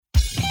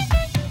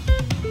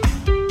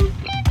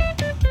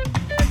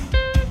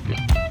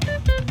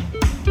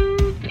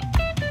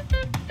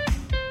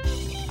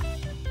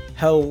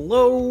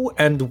Hello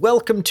and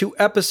welcome to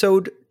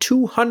episode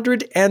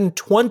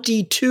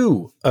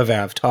 222 of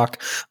AvTalk.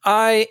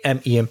 I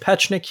am Ian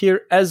Petchnick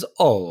here, as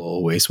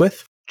always,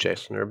 with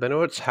Jason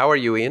Rabinowitz. How are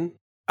you, Ian?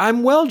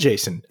 I'm well,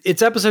 Jason.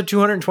 It's episode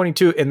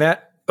 222, and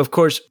that, of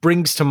course,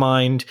 brings to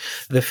mind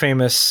the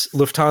famous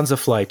Lufthansa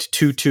flight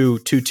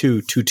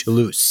 2222 to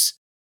Toulouse.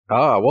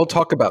 We'll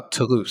talk about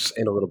Toulouse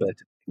in a little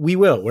bit. We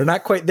will. We're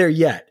not quite there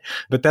yet,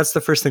 but that's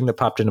the first thing that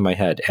popped into my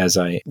head as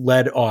I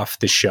led off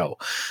the show.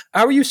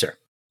 How are you, sir?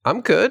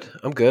 I'm good.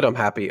 I'm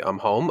happy. I'm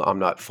home. I'm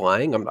not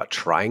flying. I'm not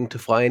trying to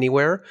fly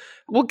anywhere.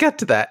 We'll get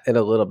to that in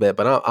a little bit,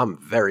 but I'm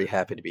very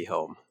happy to be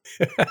home.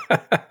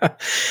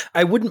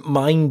 I wouldn't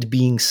mind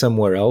being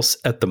somewhere else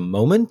at the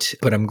moment,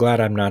 but I'm glad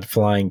I'm not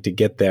flying to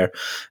get there.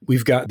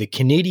 We've got the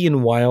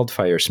Canadian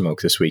wildfire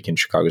smoke this week in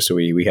Chicago, so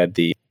we had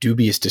the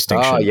dubious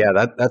distinction. Oh,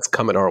 yeah, that's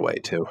coming our way,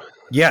 too.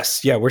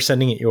 Yes, yeah, we're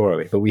sending it your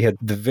way, but we had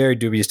the very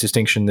dubious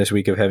distinction this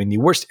week of having the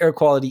worst air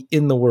quality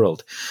in the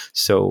world.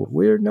 So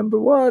we're number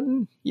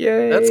one.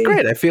 Yay. That's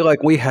great. I feel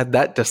like we had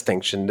that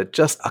distinction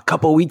just a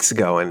couple weeks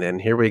ago, and then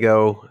here we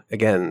go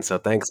again. So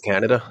thanks,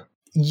 Canada.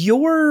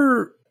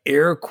 Your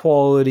air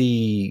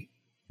quality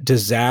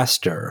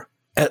disaster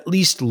at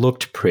least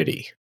looked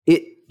pretty.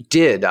 It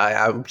did.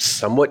 I'm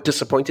somewhat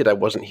disappointed I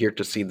wasn't here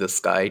to see the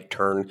sky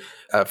turn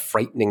a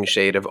frightening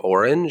shade of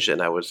orange,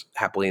 and I was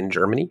happily in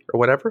Germany or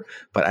whatever,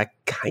 but I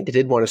kind of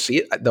did want to see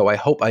it, though I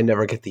hope I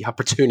never get the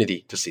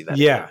opportunity to see that.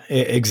 Yeah,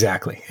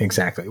 exactly.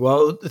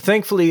 Well,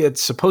 thankfully,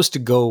 it's supposed to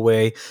go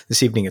away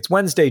this evening. It's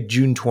Wednesday,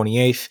 June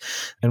 28th,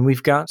 and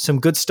we've got some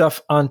good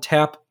stuff on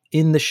tap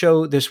in the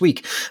show this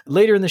week.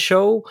 Later in the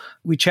show,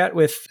 we chat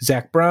with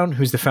Zach Brown,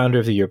 who's the founder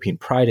of the European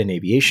Pride and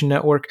Aviation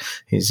Network.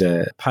 He's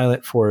a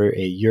pilot for a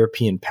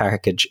European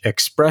package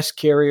express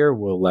carrier.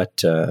 We'll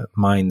let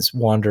minds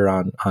wander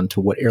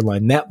onto what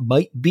airline that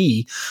might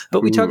be.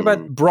 But we talk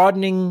about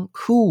broadening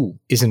who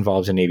is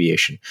involved in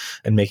aviation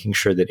and making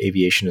sure that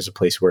aviation is a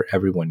place where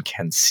everyone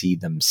can see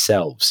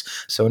themselves.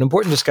 So an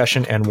important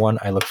discussion, and one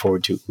I look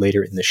forward to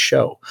later in the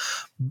show.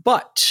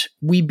 But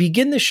we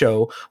begin the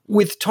show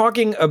with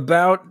talking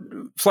about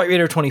Flight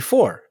Radar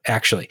 24,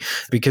 actually,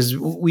 because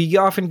we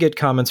often get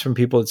comments from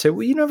people that say,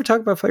 well, you never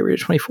talk about Flight Radar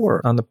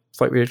 24 on the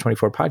Flight Radar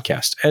 24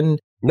 podcast. And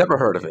never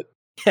heard of it.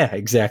 Yeah,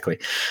 exactly.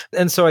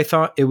 And so I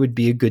thought it would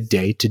be a good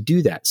day to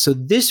do that. So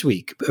this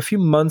week, a few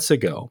months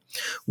ago,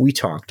 we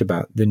talked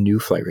about the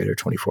new Flight Radar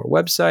 24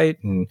 website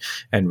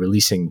and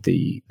releasing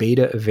the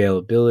beta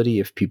availability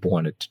if people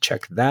wanted to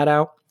check that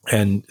out.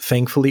 And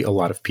thankfully, a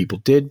lot of people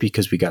did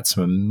because we got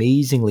some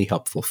amazingly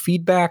helpful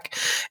feedback.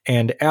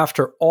 And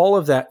after all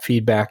of that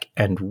feedback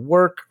and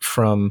work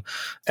from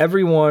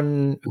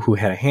everyone who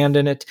had a hand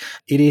in it,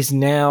 it is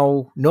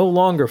now no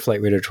longer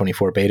Flight Radar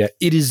 24 beta.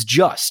 It is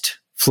just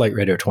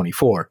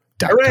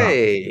FlightRadar24.com.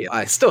 Hooray!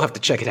 I still have to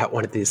check it out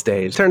one of these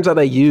days. Turns out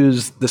I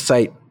use the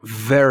site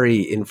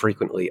very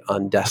infrequently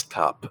on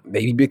desktop,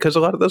 maybe because a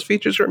lot of those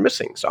features are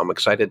missing. So I'm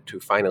excited to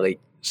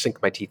finally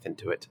sink my teeth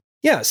into it.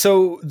 Yeah,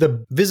 so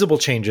the visible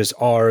changes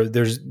are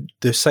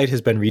the site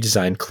has been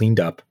redesigned, cleaned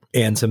up,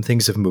 and some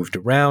things have moved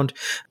around.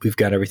 We've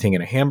got everything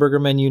in a hamburger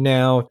menu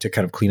now to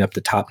kind of clean up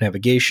the top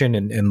navigation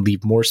and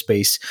leave more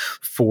space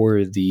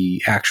for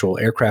the actual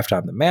aircraft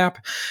on the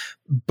map.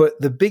 But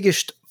the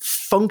biggest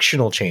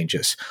functional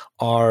changes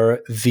are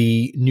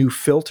the new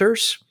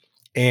filters.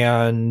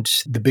 And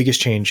the biggest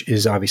change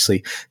is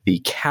obviously the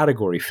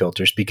category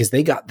filters because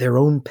they got their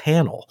own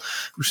panel.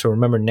 So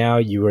remember, now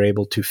you are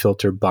able to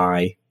filter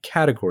by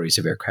categories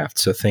of aircraft.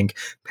 So think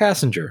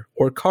passenger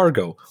or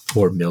cargo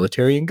or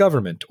military and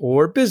government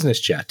or business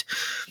jet.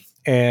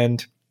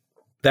 And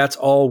that's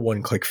all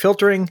one-click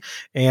filtering,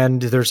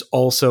 and there's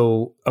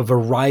also a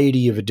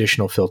variety of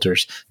additional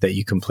filters that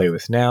you can play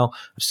with now.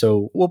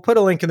 So we'll put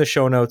a link in the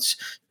show notes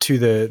to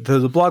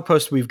the blog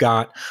post we've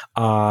got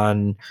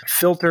on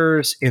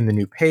filters in the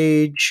new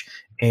page,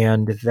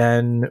 and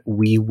then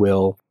we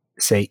will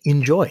say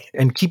enjoy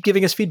and keep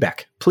giving us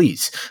feedback,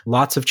 please.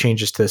 Lots of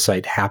changes to the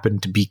site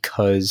happened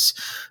because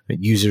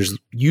users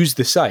used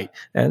the site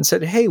and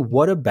said, hey,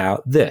 what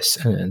about this?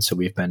 And so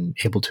we've been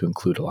able to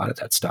include a lot of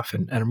that stuff.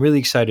 And I'm really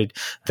excited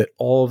that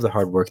all of the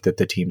hard work that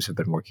the teams have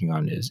been working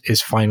on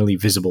is finally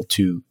visible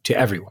to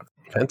everyone.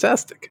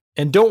 Fantastic.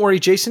 And don't worry,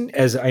 Jason,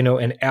 as I know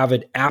an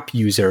avid app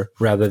user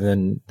rather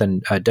than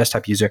a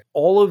desktop user,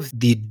 all of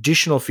the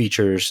additional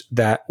features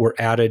that were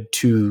added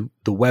to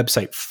the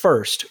website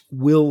first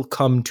will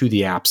come to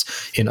the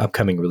apps in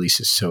upcoming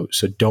releases. So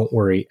don't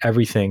worry,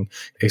 everything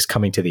is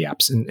coming to the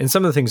apps. And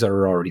some of the things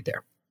are already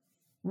there.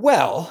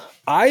 Well,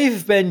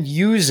 I've been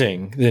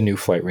using the new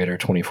Flight Radar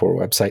 24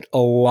 website a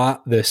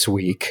lot this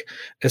week,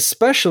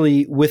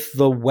 especially with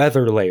the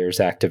weather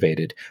layers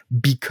activated,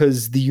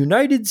 because the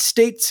United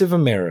States of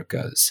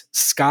America's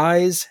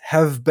skies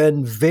have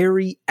been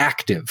very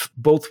active,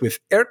 both with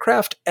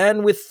aircraft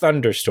and with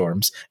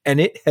thunderstorms,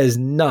 and it has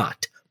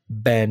not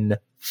been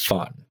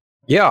fun.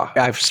 Yeah,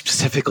 I've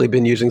specifically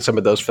been using some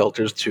of those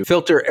filters to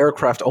filter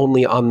aircraft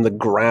only on the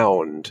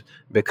ground,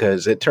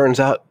 because it turns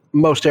out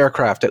most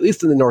aircraft, at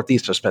least in the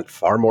Northeast, have spent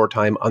far more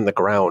time on the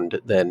ground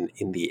than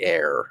in the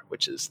air,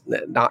 which is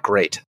not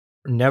great.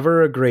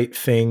 Never a great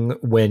thing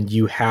when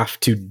you have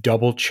to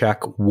double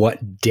check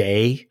what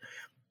day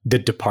the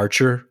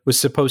departure was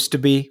supposed to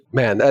be.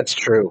 Man, that's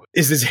true.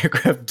 Is this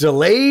aircraft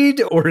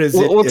delayed or is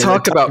it? We'll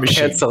talk about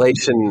machine?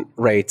 Cancellation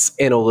rates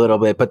in a little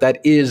bit, but that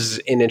is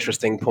an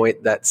interesting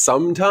point that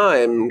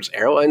sometimes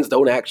airlines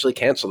don't actually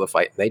cancel the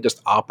flight. They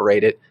just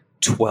operate it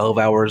 12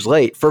 hours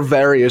late for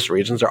various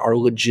reasons. There are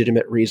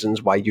legitimate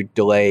reasons why you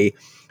delay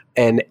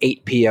an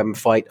 8 p.m.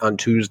 flight on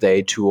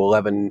Tuesday to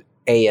 11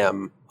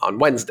 a.m. on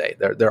Wednesday.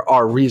 There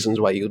are reasons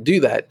why you do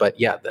that, but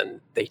yeah,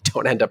 then they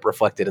don't end up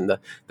reflected in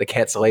the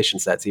cancellation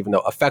stats, even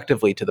though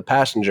effectively to the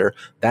passenger,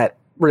 that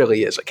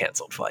really is a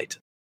canceled flight.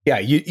 Yeah,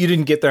 you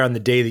didn't get there on the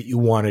day that you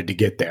wanted to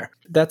get there.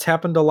 That's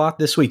happened a lot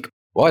this week.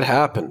 What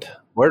happened?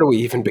 Where do we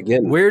even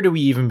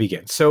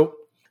begin? So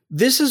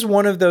this is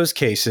one of those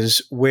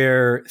cases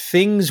where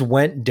things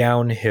went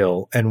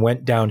downhill and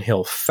went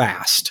downhill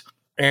fast.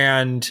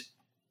 And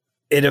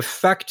it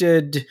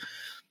affected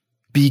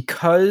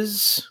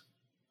because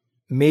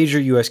major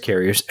U.S.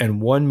 carriers,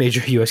 and one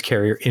major U.S.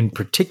 carrier in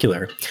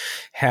particular,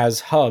 has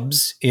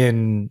hubs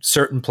in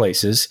certain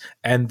places,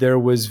 and there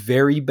was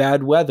very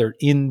bad weather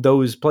in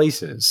those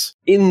places.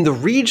 In the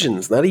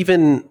regions, not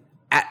even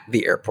at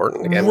the airport.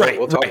 And again,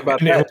 we'll talk about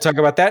that. We'll talk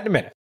about that in a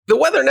minute. The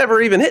weather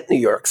never even hit New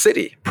York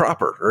City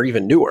proper, or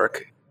even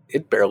Newark.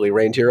 It barely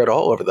rained here at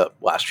all over the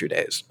last few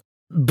days.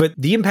 But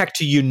the impact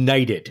to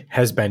United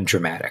has been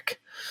dramatic.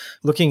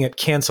 Looking at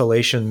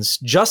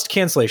cancellations, just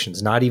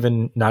cancellations, not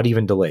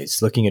even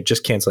delays, looking at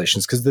just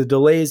cancellations, because the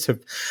delays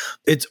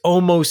it's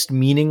almost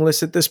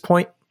meaningless at this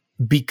point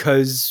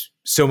because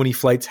so many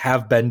flights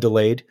have been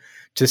delayed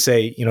to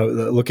say,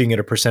 looking at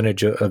a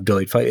percentage of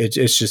delayed flight,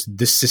 it's just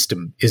this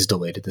system is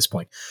delayed at this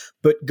point.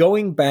 But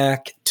going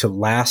back to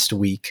last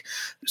week,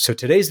 so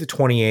today's the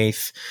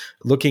 28th,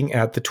 looking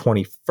at the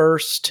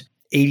 21st,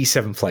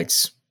 87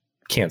 flights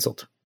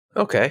canceled.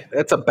 Okay,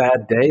 that's a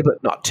bad day,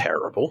 but not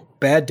terrible.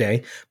 Bad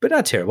day, but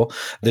not terrible.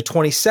 The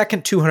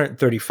 22nd,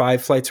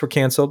 235 flights were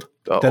canceled.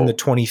 Uh-oh. Then the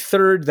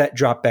 23rd, that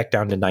dropped back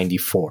down to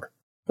 94.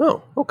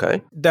 Oh,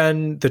 okay.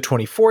 Then the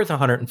 24th,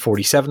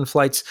 147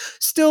 flights.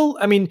 Still,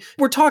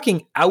 we're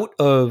talking out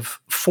of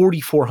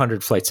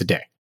 4,400 flights a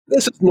day.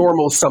 This is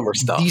normal summer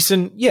stuff.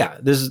 Decent, yeah.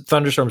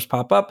 Thunderstorms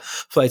pop up,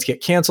 flights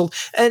get canceled.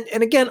 And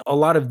again, a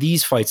lot of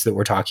these flights that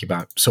we're talking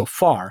about so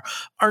far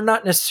are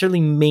not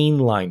necessarily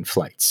mainline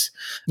flights.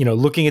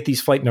 Looking at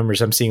these flight numbers,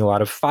 I'm seeing a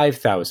lot of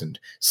 5,000,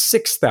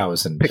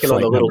 6,000 picking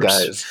on the little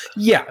guys.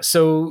 Yeah.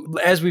 So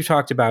as we've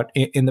talked about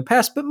in the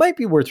past, but might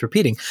be worth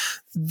repeating,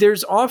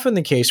 there's often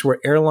the case where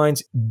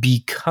airlines,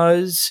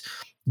 because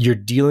you're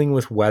dealing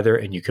with weather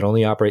and you can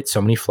only operate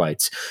so many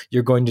flights,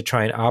 you're going to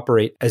try and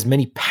operate as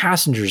many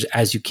passengers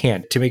as you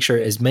can to make sure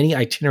as many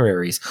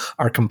itineraries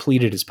are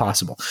completed as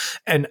possible.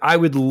 And I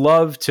would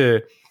love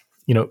to,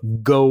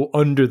 go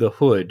under the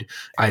hood,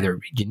 either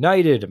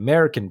United,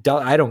 American,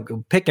 Delta, I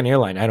don't pick an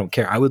airline. I don't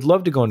care. I would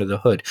love to go under the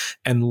hood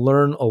and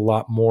learn a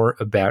lot more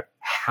about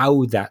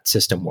how that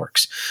system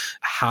works,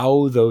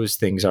 how those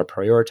things are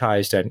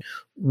prioritized, and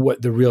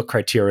what the real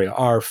criteria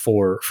are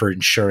for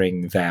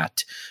ensuring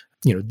that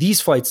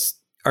these flights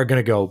are going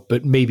to go,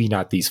 but maybe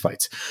not these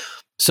flights.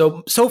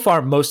 So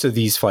far, most of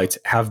these flights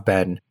have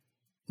been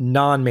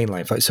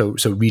non-mainline flights, so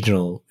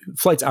regional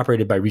flights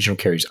operated by regional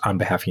carriers on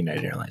behalf of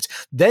United Airlines.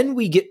 Then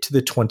we get to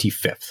the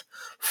 25th,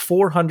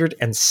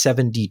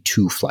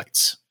 472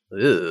 flights.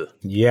 Ugh.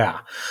 Yeah.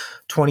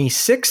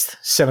 26th,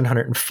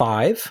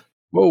 705.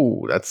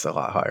 Whoa, that's a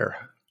lot higher.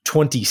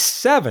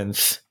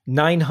 27th,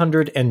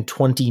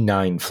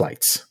 929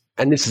 flights.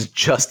 And this is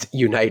just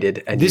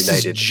United and this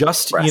United. This is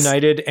just Express.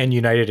 United and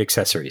United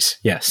accessories.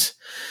 Yes.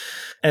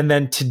 And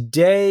then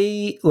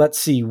today, let's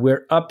see,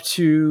 we're up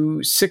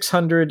to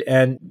 600,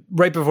 and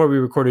right before we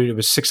recorded, it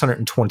was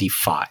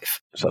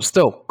 625. So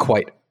still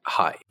quite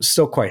high.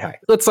 Still quite high.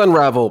 Let's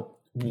unravel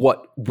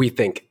what we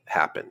think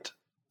happened.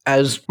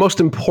 As most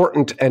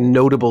important and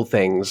notable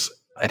things,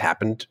 it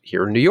happened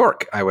here in New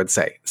York, I would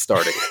say,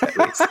 starting at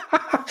least.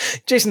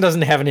 Jason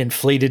doesn't have an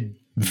inflated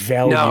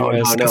value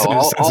as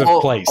a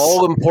place.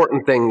 All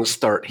important things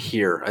start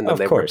here, and then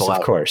they ripple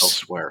out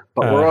elsewhere.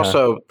 But we're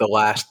also the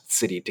last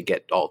city to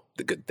get all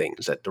the good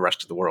things that the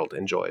rest of the world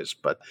enjoys.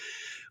 But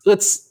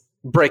let's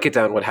break it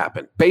down what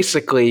happened.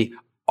 Basically,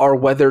 our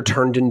weather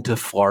turned into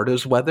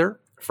Florida's weather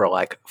for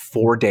like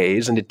 4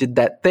 days, and it did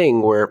that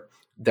thing where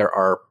there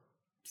are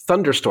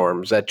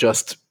thunderstorms that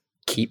just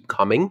keep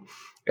coming,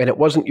 and it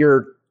wasn't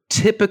your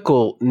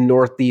typical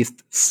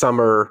Northeast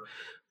summer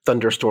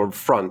thunderstorm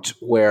front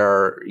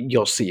where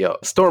you'll see a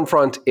storm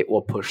front, it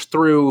will push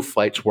through,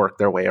 flights work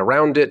their way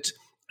around it,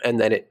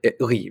 and then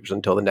it leaves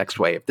until the next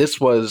wave. This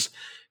was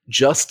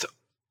just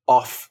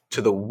off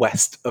to the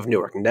west of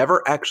Newark,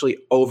 never actually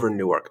over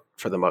Newark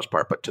for the most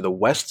part, but to the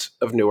west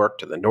of Newark,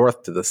 to the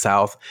north, to the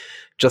south,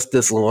 just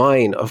this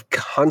line of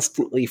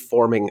constantly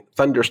forming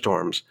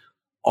thunderstorms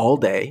all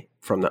day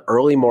from the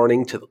early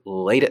morning to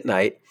late at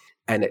night.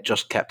 And it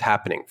just kept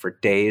happening for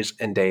days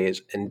and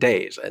days and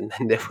days. And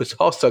then it was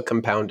also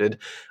compounded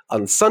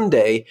on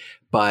Sunday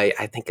by,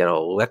 I think, an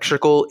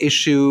electrical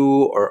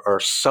issue or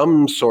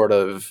some sort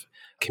of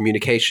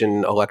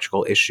communication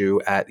electrical issue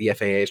at the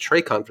FAA's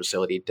TRACON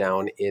facility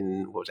down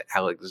in, what was it,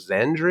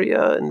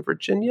 Alexandria in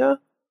Virginia?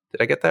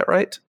 Did I get that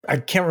right? I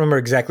can't remember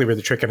exactly where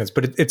the TRACON is,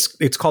 but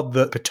it's called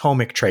the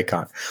Potomac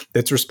TRACON.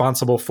 That's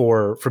responsible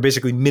for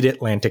basically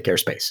mid-Atlantic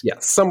airspace. Yeah,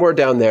 somewhere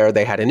down there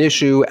they had an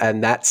issue,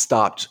 and that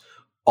stopped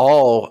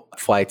all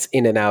flights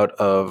in and out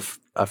of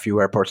a few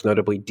airports,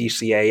 notably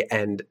DCA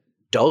and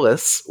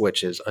Dulles,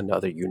 which is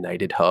another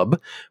United hub,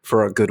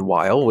 for a good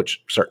while,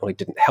 which certainly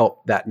didn't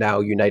help that now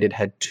United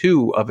had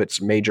two of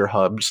its major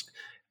hubs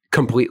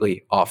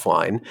completely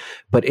offline.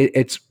 But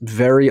it's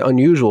very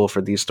unusual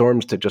for these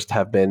storms to just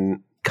have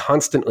been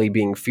constantly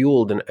being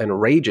fueled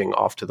and raging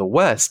off to the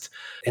west.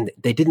 And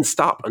they didn't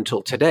stop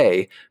until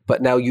today.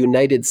 But now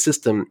United's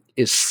system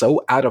is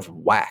so out of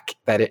whack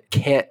that it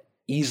can't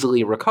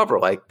easily recover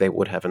like they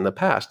would have in the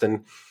past.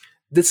 And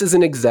this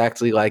isn't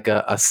exactly like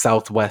a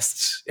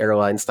Southwest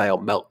airline style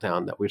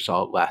meltdown that we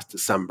saw last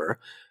December.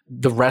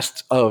 The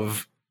rest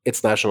of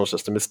its national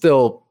system is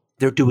still,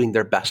 they're doing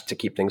their best to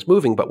keep things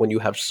moving. But when you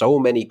have so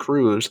many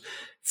crews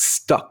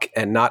stuck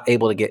and not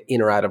able to get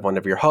in or out of one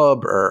of your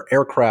hub or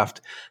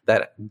aircraft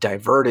that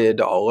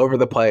diverted all over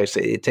the place,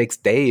 it takes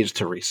days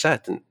to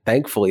reset. And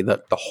thankfully,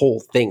 the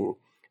whole thing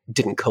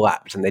didn't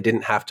collapse and they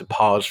didn't have to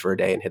pause for a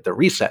day and hit the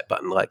reset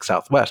button like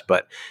Southwest.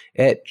 But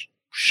it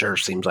sure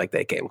seems like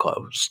they came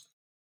close.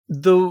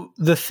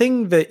 The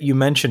thing that you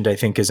mentioned, I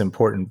think, is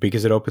important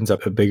because it opens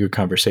up a bigger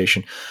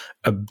conversation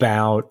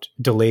about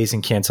delays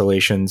and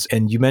cancellations.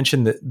 And you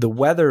mentioned that the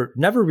weather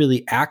never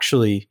really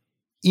actually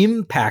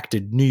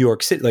impacted New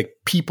York City, like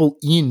people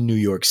in New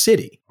York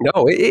City.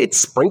 No, it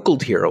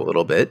sprinkled here a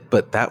little bit,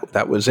 but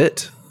that was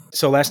it.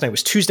 So last night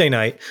was Tuesday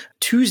night.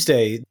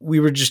 Tuesday, we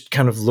were just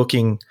kind of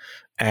looking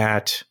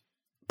at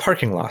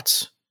parking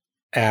lots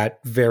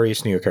at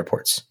various New York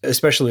airports,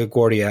 especially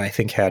LaGuardia, I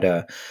think,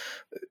 had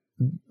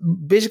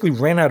basically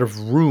ran out of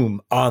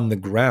room on the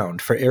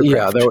ground for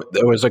aircraft. Yeah,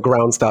 there was a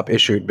ground stop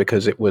issued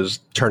because it was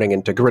turning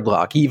into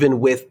gridlock,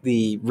 even with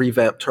the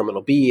revamped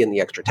Terminal B and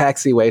the extra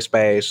taxiway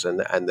space and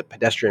the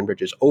pedestrian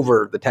bridges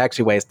over the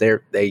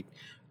taxiways.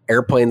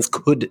 Airplanes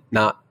could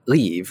not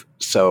leave,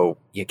 so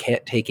you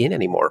can't take in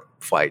any more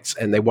flights.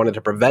 And they wanted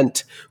to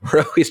prevent, or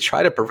at least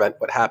try to prevent,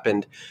 what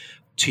happened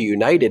to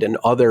United and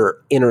other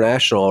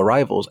international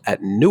arrivals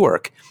at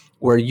Newark,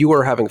 where you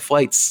were having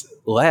flights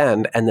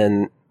land and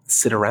then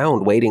sit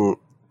around waiting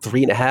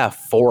 3.5,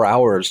 4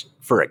 hours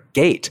for a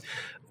gate.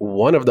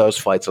 One of those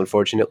flights,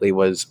 unfortunately,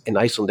 was an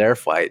Icelandair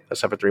flight, a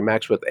 73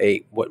 MAX with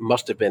what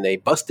must have been a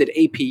busted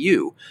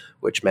APU,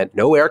 which meant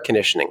no air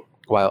conditioning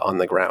while on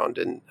the ground.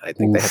 And I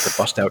think they had to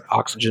bust out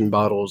oxygen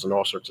bottles and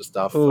all sorts of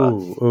stuff.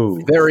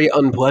 Very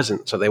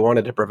unpleasant. So they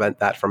wanted to prevent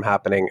that from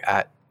happening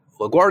at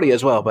LaGuardia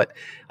as well, but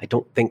I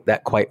don't think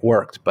that quite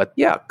worked. But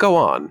yeah, go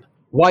on.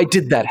 Why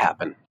did that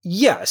happen?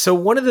 Yeah. So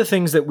one of the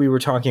things that we were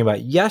talking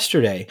about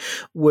yesterday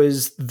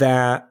was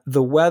that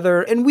the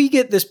weather, and we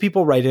get this,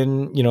 people write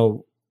in,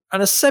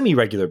 on a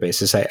semi-regular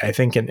basis, I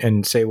think,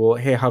 and say, well,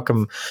 hey, how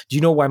come, do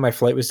you know why my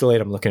flight was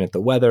delayed? I'm looking at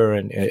the weather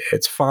and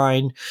it's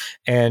fine.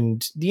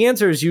 And the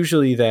answer is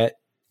usually that,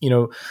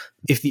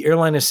 if the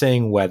airline is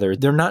saying weather,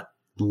 they're not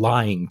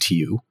lying to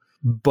you,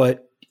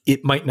 but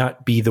it might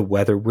not be the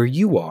weather where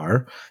you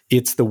are.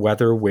 It's the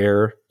weather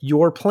where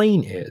your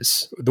plane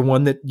is, the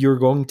one that you're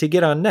going to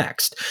get on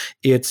next.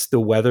 It's the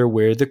weather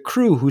where the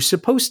crew who's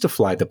supposed to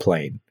fly the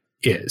plane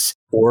is.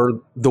 Or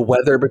the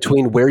weather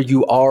between where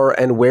you are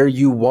and where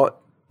you want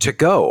to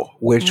go,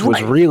 which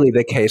was really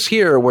the case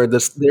here, where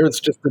there's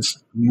just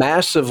this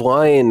massive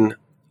line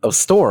of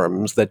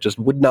storms that just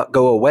would not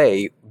go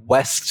away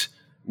west,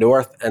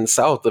 north, and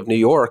south of New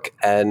York.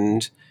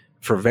 And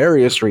for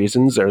various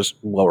reasons, there's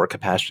lower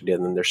capacity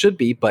than there should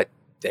be, but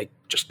they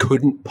just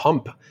couldn't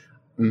pump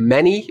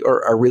many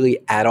or really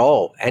at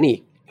all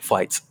any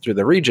flights through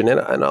the region.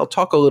 And I'll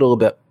talk a little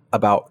bit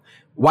about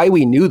why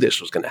we knew this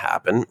was going to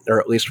happen,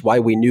 or at least why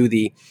we knew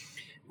the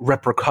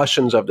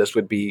repercussions of this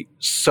would be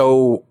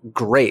so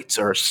great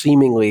or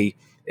seemingly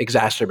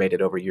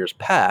exacerbated over years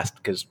past,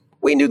 because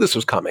we knew this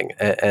was coming.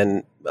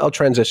 And I'll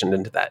transition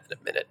into that in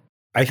a minute.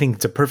 I think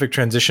it's a perfect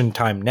transition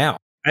time now.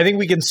 I think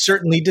we can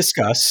certainly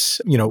discuss,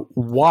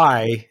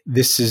 why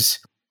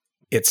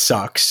it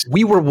sucks.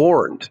 We were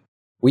warned.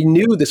 We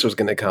knew this was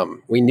going to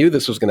come. We knew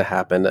this was going to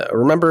happen.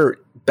 Remember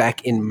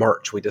back in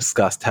March, we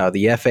discussed how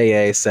the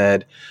FAA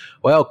said,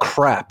 well,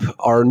 crap,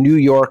 our New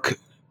York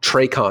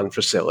TRACON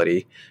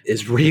facility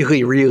is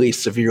really, really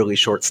severely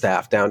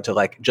short-staffed, down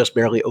to just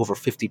barely over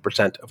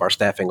 50% of our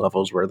staffing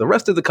levels, where the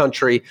rest of the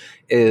country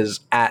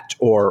is at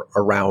or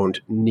around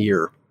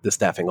near the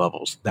staffing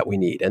levels that we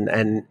need.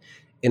 And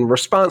in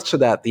response to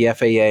that, the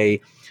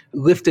FAA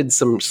lifted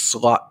some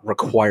slot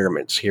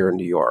requirements here in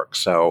New York.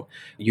 So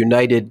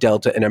United,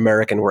 Delta, and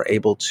American were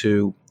able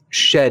to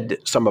shed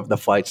some of the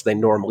flights they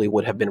normally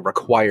would have been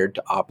required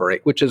to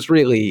operate, which is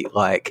really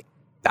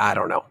I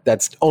don't know.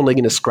 That's only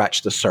going to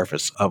scratch the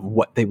surface of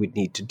what they would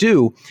need to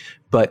do.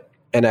 But,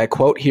 and I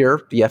quote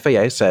here, the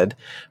FAA said,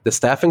 the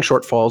staffing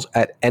shortfalls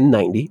at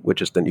N90,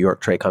 which is the New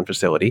York TRACON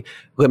facility,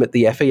 limit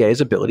the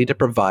FAA's ability to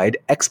provide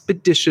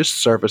expeditious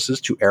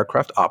services to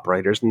aircraft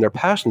operators and their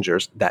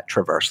passengers that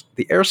traverse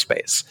the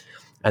airspace.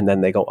 And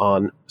then they go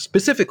on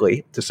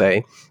specifically to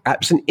say,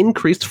 absent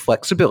increased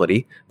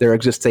flexibility, there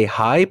exists a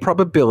high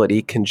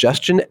probability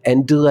congestion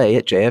and delay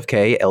at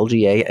JFK,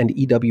 LGA, and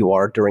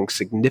EWR during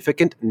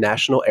significant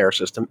national air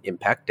system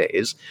impact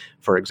days.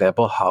 For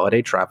example,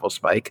 holiday travel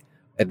spike,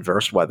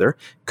 adverse weather,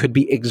 could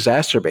be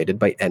exacerbated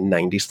by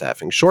N90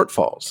 staffing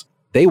shortfalls.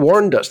 They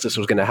warned us this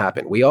was going to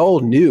happen. We all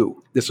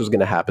knew this was going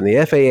to happen.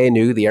 The FAA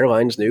knew, the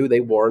airlines knew, they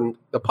warned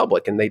the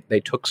public, and they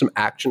took some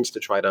actions to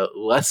try to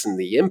lessen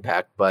the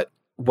impact, but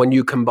when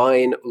you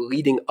combine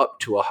leading up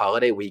to a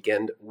holiday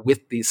weekend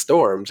with these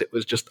storms, it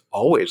was just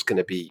always going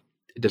to be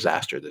a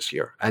disaster this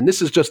year. And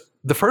this is just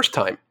the first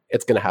time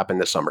it's going to happen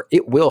this summer.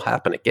 It will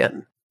happen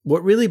again.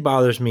 What really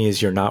bothers me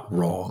is you're not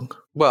wrong.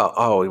 Well,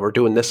 we're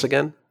doing this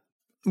again?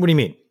 What do you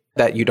mean?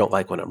 That you don't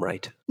like when I'm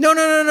right.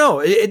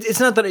 No. It's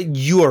not that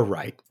you're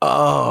right.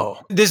 Oh.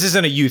 This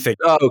isn't a you thing.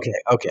 Oh,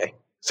 okay.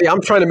 See, I'm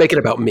trying to make it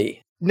about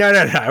me. No.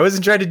 I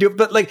wasn't trying to do it.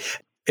 But like,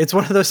 it's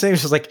one of those things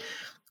just like,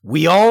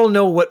 we all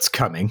know what's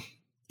coming.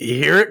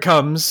 Here it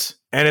comes,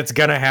 and it's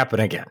going to happen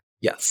again.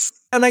 Yes.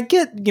 And I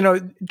get,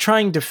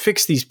 trying to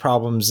fix these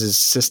problems is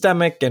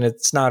systemic and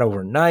it's not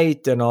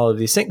overnight and all of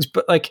these things,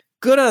 but like,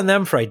 good on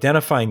them for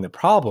identifying the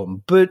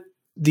problem. But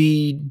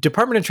the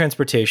Department of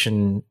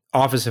Transportation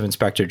Office of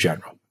Inspector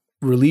General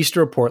released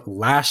a report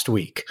last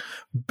week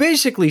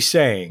basically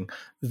saying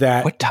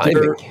that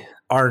there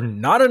are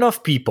not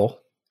enough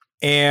people,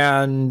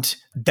 and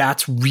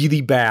that's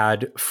really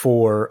bad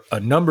for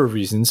a number of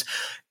reasons.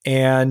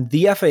 And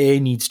the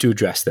FAA needs to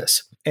address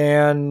this.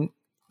 And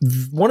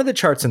one of the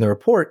charts in the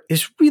report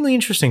is really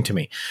interesting to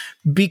me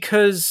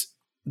because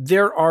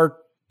there are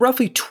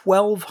roughly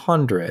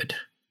 1,200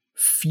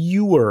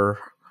 fewer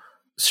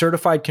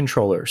certified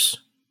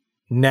controllers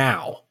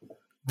now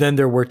than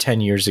there were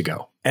 10 years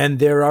ago. And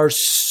there are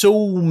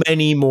so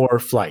many more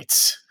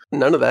flights.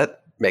 None of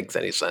that makes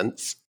any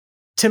sense.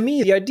 To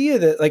me, the idea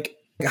that, like,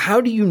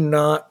 how do you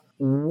not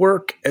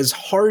work as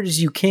hard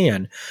as you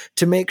can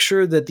to make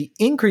sure that the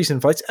increase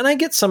in flights, and I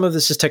get some of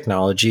this is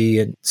technology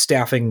and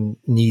staffing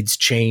needs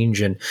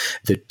change and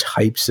the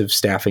types of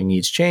staffing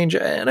needs change,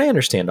 and I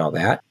understand all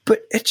that,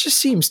 but it just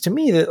seems to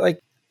me that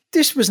like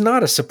this was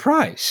not a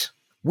surprise.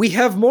 We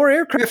have more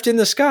aircraft in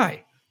the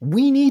sky.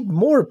 We need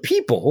more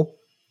people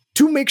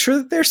to make sure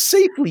that they're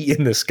safely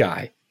in the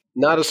sky.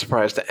 Not a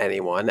surprise to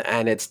anyone,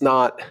 and it's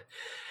not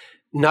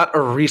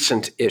a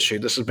recent issue.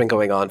 This has been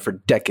going on for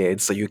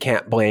decades, so you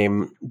can't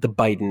blame the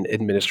Biden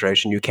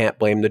administration. You can't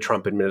blame the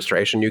Trump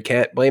administration. You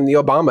can't blame the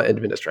Obama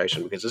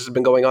administration because this has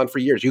been going on for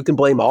years. You can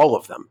blame all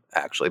of them,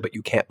 actually, but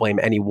you can't blame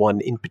any one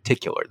in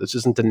particular. This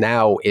isn't a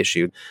now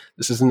issue.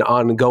 This is an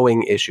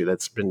ongoing issue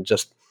that's been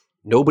just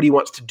nobody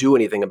wants to do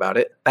anything about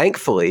it.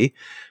 Thankfully,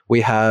 we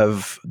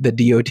have the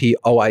DOT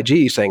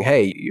OIG saying,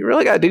 hey, you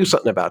really got to do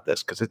something about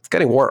this because it's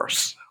getting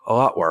worse, a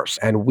lot worse.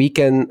 And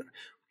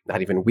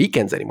not even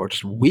weekends anymore,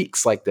 just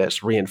weeks like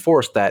this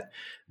reinforce that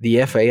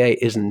the FAA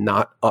is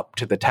not up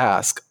to the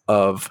task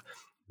of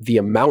the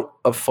amount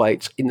of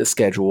flights in the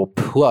schedule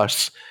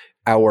plus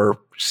our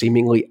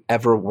seemingly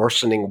ever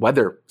worsening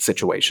weather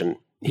situation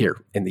here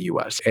in the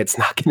US. It's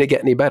not going to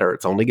get any better.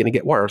 It's only going to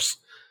get worse.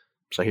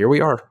 So here we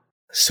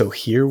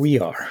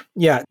are.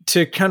 Yeah,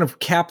 to kind of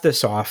cap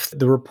this off,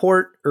 the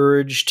report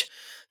urged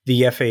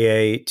the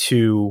FAA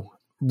to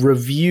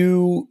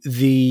review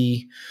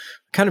the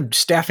kind of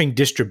staffing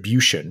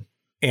distribution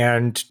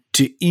and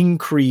to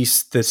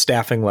increase the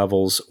staffing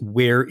levels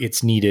where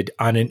it's needed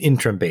on an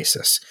interim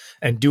basis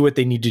and do what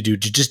they need to do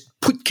to just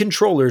put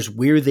controllers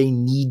where they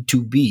need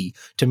to be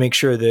to make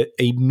sure that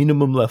a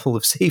minimum level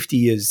of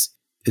safety is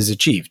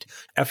achieved.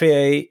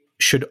 FAA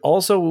should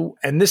also,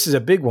 and this is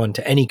a big one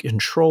to any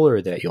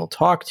controller that you'll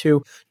talk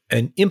to,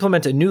 and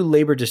implement a new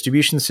labor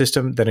distribution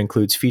system that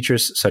includes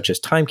features such as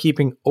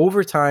timekeeping,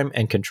 overtime,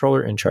 and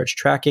controller in charge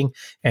tracking,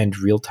 and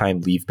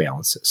real-time leave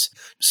balances.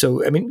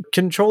 So, I mean,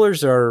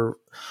 controllers are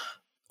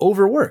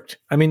overworked.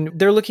 I mean,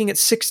 they're looking at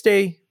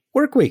 6-day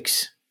work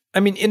weeks.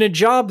 I mean, in a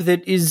job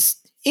that is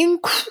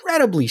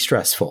incredibly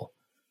stressful.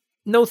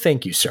 No,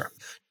 thank you, sir.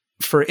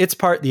 For its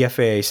part, the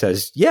FAA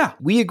says, yeah,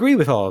 we agree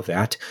with all of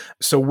that.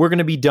 So we're going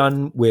to be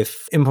done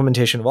with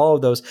implementation of all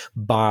of those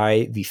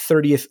by the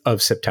 30th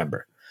of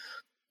September.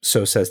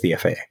 So says the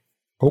FAA.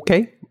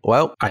 Okay,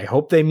 well, I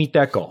hope they meet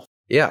that goal.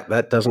 Yeah,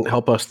 that doesn't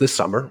help us this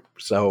summer.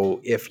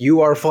 So if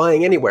you are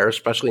flying anywhere,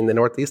 especially in the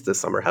Northeast this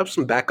summer, have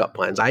some backup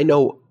plans. I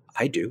know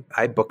I do.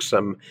 I booked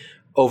some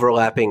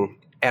overlapping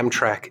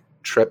Amtrak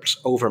trips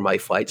over my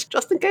flights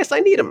just in case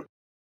I need them.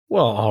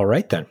 Well, all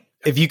right then.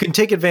 If you can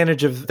take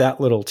advantage of that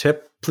little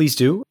tip, please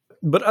do.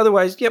 But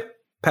otherwise,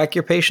 pack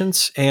your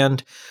patience.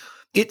 And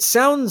it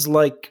sounds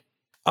like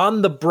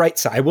on the bright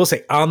side, I will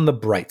say on the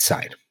bright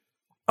side,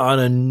 on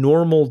a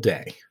normal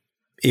day,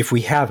 if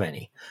we have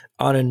any,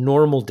 on a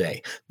normal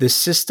day, the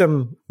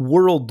system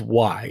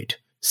worldwide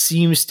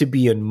seems to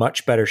be in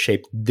much better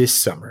shape this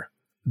summer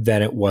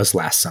than it was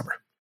last summer.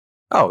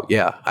 Oh,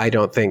 yeah. I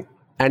don't think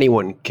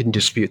anyone can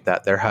dispute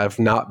that. There have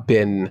not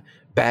been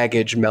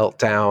baggage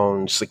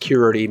meltdowns,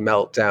 security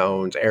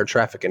meltdowns, air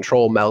traffic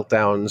control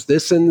meltdowns.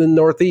 This in the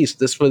Northeast,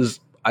 this was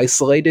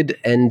isolated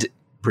and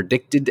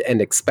predicted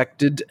and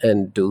expected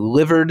and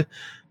delivered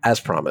as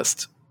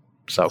promised.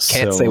 So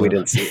can't say we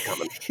didn't see it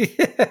coming.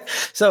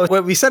 So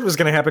what we said was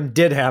going to happen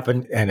did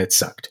happen, and it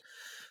sucked.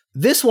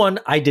 This one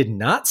I did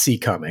not see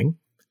coming,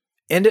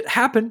 and it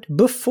happened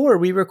before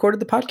we recorded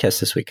the podcast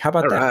this week. How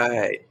about that?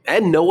 Right.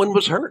 And no one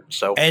was hurt.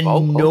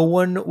 No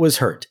one was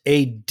hurt.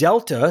 A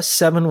Delta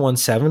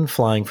 717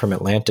 flying from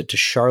Atlanta to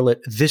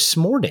Charlotte this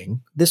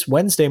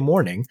Wednesday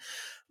morning,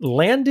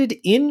 landed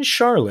in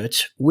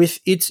Charlotte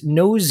with its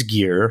nose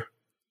gear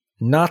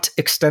not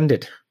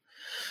extended.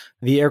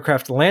 The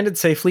aircraft landed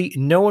safely.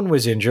 No one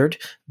was injured.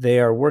 They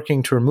are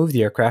working to remove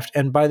the aircraft.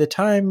 And by the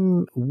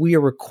time we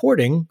are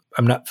recording,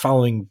 I'm not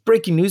following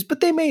breaking news, but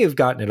they may have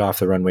gotten it off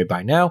the runway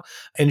by now.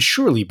 And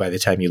surely by the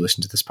time you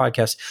listen to this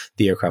podcast,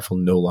 the aircraft will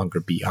no longer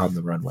be on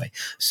the runway.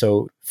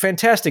 So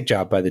fantastic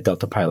job by the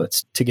Delta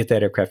pilots to get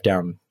that aircraft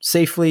down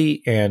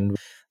safely. And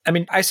I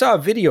mean, I saw a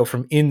video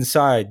from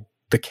inside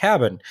the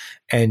cabin,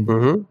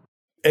 and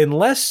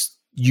unless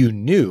you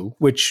knew,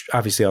 which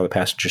obviously all the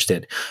passengers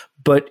did,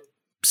 but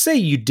say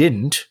you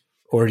didn't,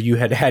 or you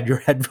had your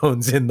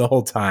headphones in the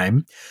whole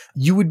time,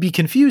 you would be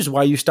confused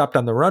why you stopped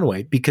on the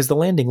runway because the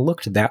landing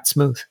looked that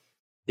smooth.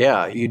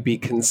 Yeah, you'd be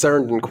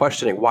concerned and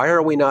questioning, why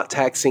are we not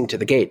taxiing to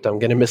the gate? I'm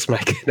going to miss my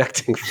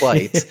connecting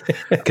flight,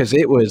 because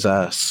it was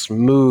a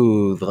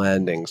smooth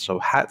landing. So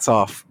hats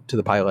off to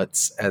the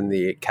pilots and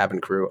the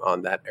cabin crew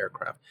on that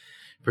aircraft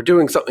for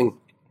doing something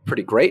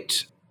pretty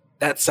great.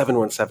 That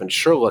 717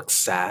 sure looks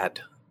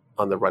sad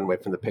on the runway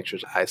from the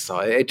pictures I saw.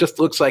 It just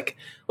looks like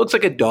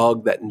a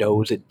dog that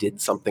knows it did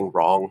something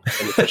wrong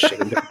and it's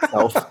ashamed of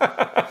itself.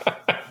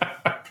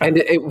 And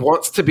it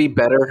wants to be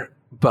better,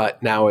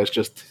 but now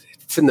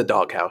it's in the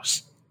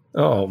doghouse.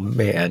 Oh,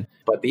 man.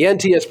 But the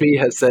NTSB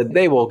has said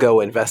they will go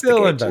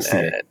investigate.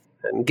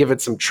 And give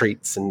it some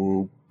treats,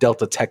 and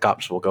Delta Tech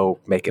Ops will go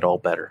make it all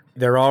better.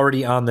 They're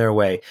already on their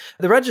way.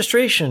 The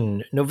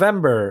registration,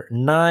 November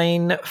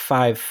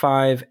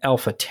 955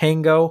 Alpha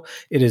Tango.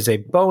 It is a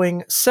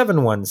Boeing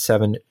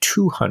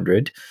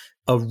 717-200,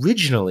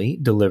 originally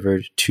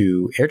delivered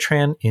to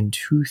AirTran in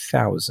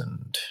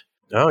 2000.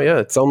 Oh, yeah.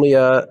 It's only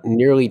a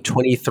nearly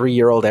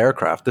 23-year-old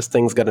aircraft. This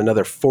thing's got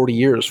another 40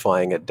 years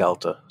flying at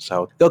Delta.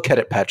 So they'll get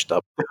it patched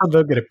up.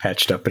 They'll get it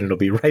patched up, and it'll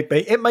be right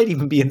by. It might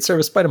even be in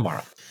service by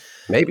tomorrow.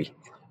 Maybe.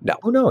 No.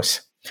 Who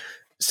knows?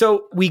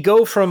 So we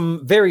go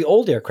from very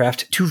old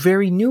aircraft to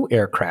very new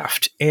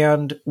aircraft,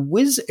 and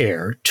Wizz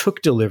Air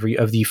took delivery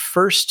of the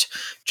first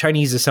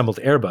Chinese assembled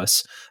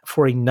Airbus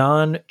for a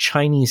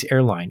non-Chinese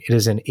airline. It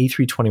is an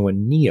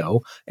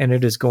A321neo, and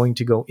it is going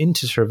to go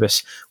into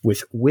service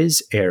with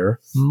Wizz Air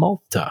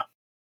Malta.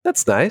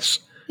 That's nice.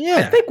 Yeah.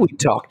 I think we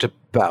talked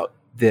about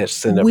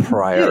this in a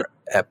prior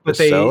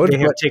episode, but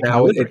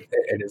now it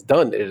is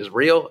done. It is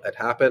real. It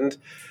happened.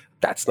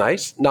 That's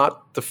nice.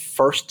 Not the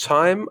first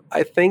time,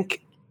 I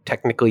think.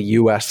 Technically,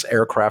 U.S.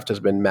 aircraft has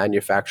been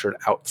manufactured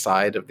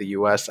outside of the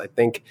U.S. I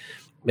think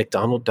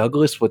McDonnell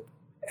Douglas with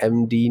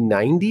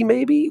MD-90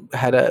 maybe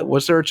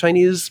was there a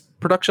Chinese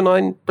production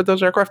line for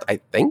those aircraft? I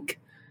think.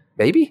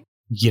 Maybe.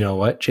 You know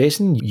what,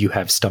 Jason? You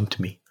have stumped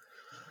me.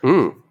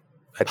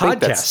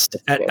 Podcast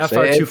at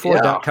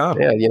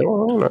fr24.com. Yeah, I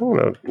don't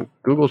know.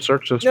 Google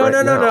search this now.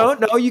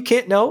 No, you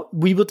can't. No,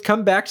 we will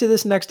come back to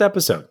this next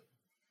episode.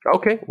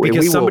 Okay.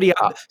 Because somebody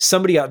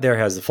out there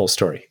has the full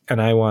story,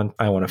 and I want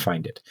to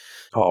find it.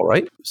 All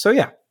right. So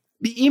yeah,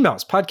 the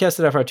emails,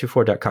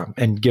 podcast@fr24.com,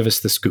 and give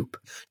us the scoop.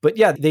 But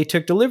yeah, they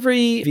took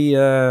delivery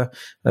via,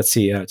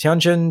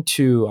 Tianjin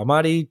to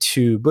Almaty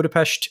to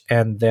Budapest,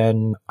 and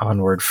then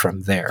onward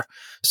from there.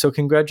 So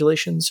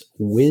congratulations,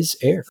 Wizz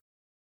Air.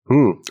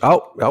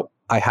 Oh,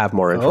 I have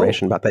more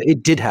information about that.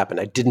 It did happen.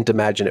 I didn't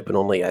imagine it, but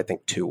only, I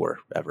think, 2 were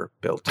ever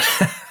built.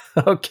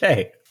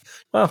 Okay.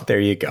 Well, there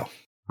you go.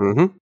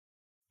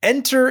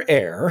 Enter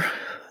Air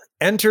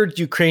entered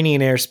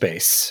Ukrainian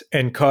airspace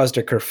and caused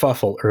a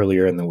kerfuffle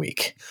earlier in the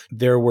week.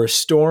 There were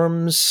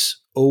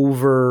storms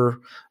over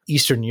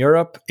Eastern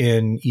Europe,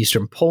 in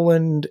Eastern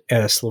Poland,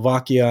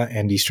 Slovakia,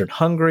 and Eastern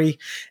Hungary.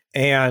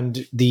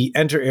 And the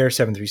Enter Air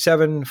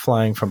 737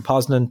 flying from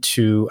Poznan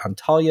to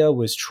Antalya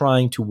was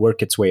trying to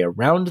work its way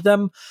around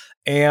them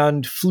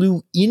and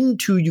flew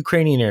into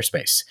Ukrainian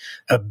airspace.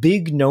 A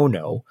big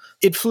no-no.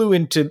 It flew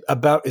into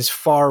about as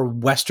far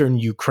western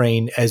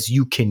Ukraine as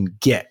you can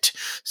get.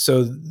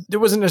 So there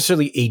wasn't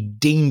necessarily a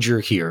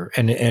danger here.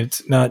 And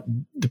it's not,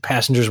 the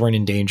passengers weren't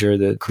in danger,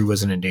 the crew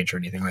wasn't in danger or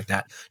anything like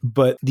that.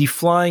 But the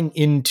flying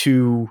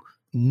into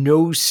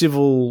no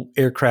civil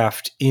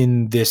aircraft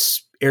in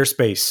this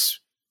airspace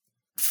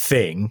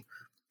thing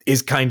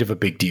is kind of a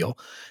big deal.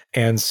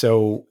 And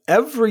so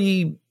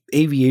every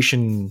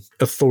aviation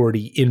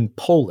authority in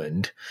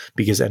Poland,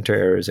 because Enter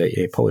Air is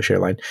a Polish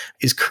airline,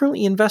 is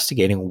currently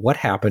investigating what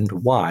happened,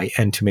 why,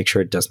 and to make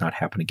sure it does not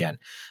happen again.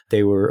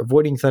 They were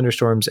avoiding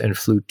thunderstorms and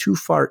flew too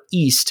far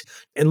east.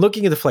 And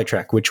looking at the flight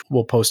track, which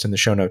we'll post in the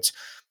show notes,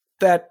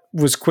 that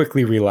was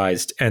quickly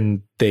realized,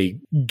 and they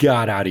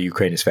got out of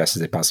Ukraine as fast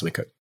as they possibly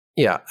could.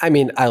 Yeah, I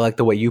mean, I like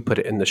the way you put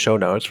it in the show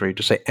notes, where you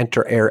just say,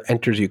 Enter Air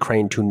enters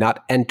Ukraine to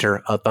not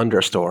enter a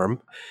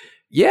thunderstorm.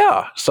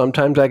 Yeah,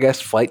 sometimes I guess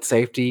flight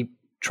safety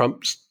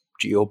trumps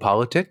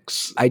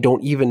geopolitics. I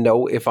don't even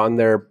know if on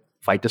their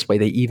flight display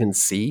they even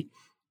see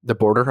the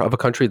border of a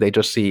country. They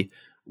just see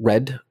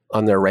red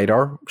on their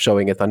radar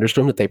showing a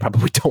thunderstorm that they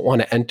probably don't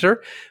want to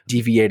enter,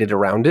 deviated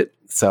around it.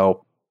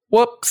 So,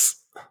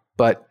 whoops.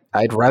 But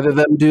I'd rather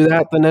them do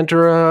that than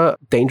enter a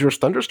dangerous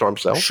thunderstorm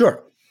cell.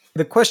 Sure.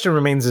 The question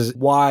remains is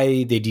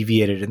why they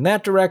deviated in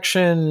that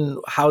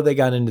direction, how they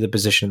got into the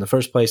position in the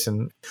first place,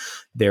 and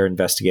they're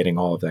investigating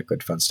all of that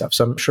good fun stuff.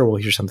 So I'm sure we'll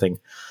hear something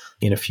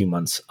in a few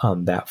months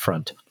on that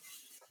front.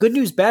 Good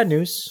news, bad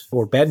news,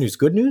 or bad news,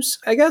 good news,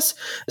 I guess.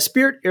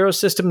 Spirit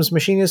Aerosystems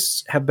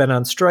machinists have been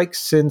on strike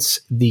since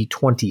the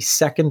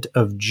 22nd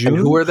of June. And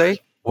who are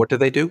they? What do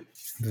they do?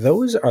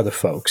 Those are the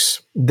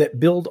folks that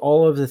build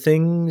all of the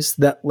things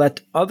that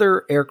let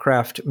other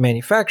aircraft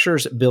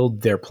manufacturers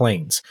build their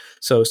planes.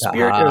 So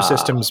Spirit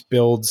Aerosystems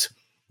builds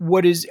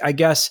what is, I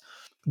guess,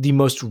 the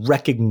most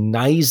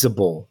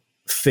recognizable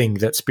thing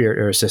that Spirit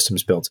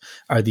Aerosystems builds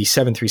are the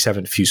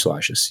 737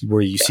 fuselages,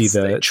 where you see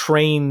the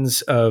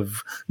trains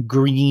of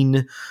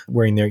green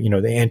wearing their,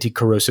 the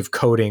anti-corrosive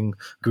coating,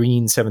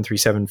 green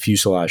 737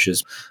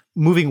 fuselages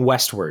moving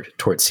westward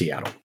towards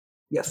Seattle.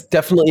 Yes,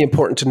 definitely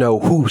important to know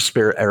who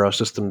Spirit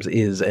Aerosystems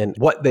is and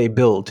what they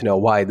build to know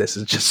why this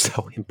is just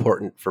so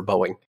important for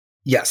Boeing.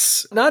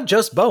 Yes, not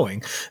just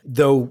Boeing,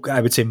 though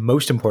I would say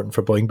most important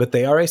for Boeing, but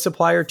they are a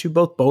supplier to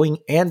both Boeing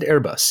and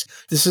Airbus.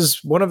 This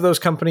is one of those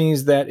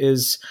companies that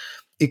is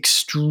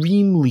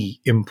extremely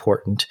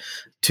important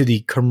to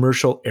the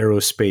commercial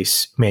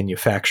aerospace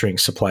manufacturing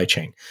supply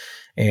chain.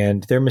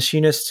 And their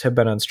machinists have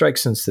been on strike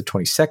since the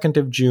 22nd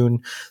of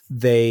June.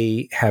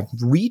 They have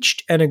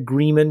reached an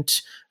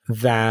agreement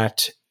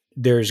that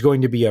there's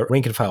going to be a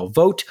rank and file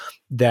vote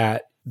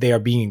that they are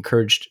being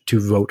encouraged to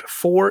vote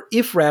for.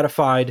 If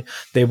ratified,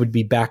 they would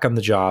be back on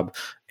the job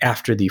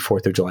after the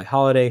 4th of July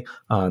holiday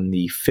on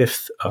the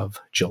 5th of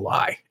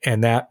July.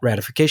 And that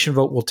ratification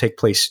vote will take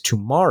place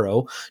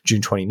tomorrow,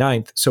 June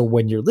 29th. So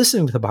when you're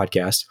listening to the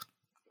podcast,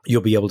 you'll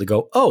be able to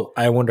go, oh,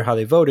 I wonder how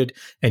they voted.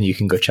 And you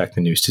can go check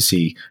the news to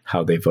see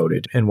how they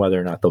voted and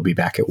whether or not they'll be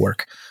back at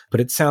work.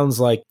 But it sounds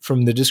like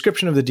from the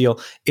description of the deal,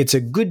 it's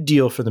a good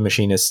deal for the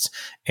machinists.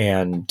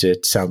 And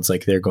it sounds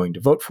like they're going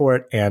to vote for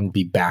it and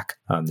be back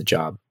on the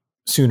job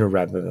sooner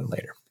rather than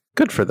later.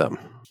 Good for them.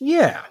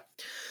 Yeah.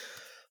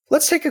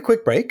 Let's take a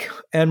quick break.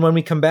 And when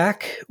we come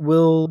back,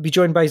 we'll be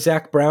joined by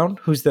Zach Brown,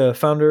 who's the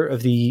founder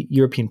of the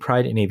European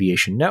Pride in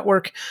Aviation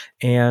Network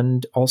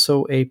and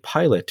also a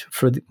pilot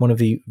for one of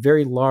the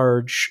very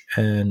large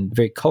and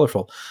very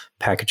colorful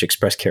package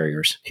express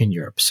carriers in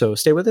Europe. So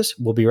stay with us.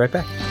 We'll be right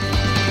back.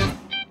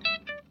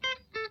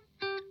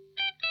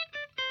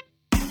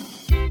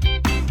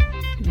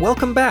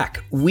 Welcome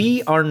back.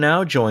 We are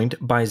now joined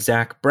by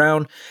Zach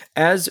Brown.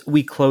 As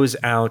we close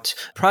out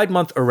Pride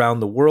Month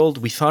around the world,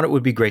 we thought it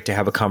would be great to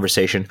have a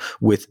conversation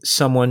with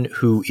someone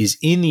who is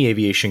in the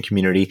aviation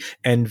community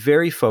and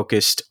very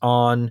focused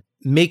on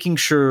making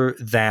sure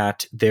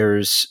that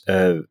there's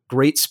a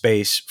great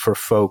space for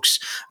folks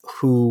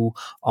who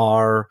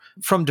are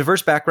from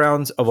diverse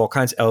backgrounds of all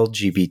kinds,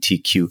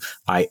 LGBTQIA+.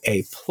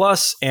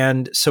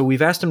 And so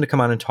we've asked him to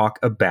come on and talk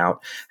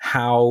about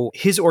how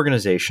his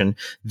organization,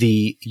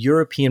 the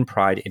European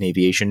Pride in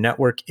Aviation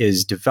Network,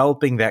 is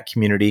developing that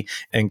community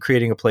and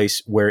creating a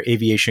place where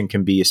aviation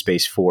can be a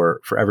space for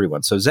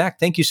everyone. So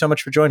Zach, thank you so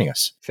much for joining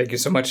us. Thank you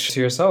so much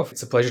to yourself.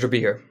 It's a pleasure to be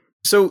here.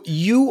 So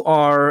you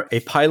are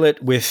a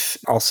pilot with,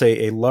 I'll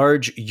say, a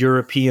large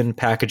European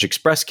package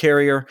express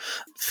carrier.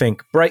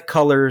 Think bright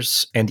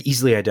colors and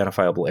easily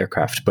identifiable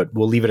aircraft, but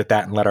we'll leave it at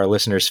that and let our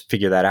listeners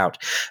figure that out.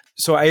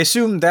 So I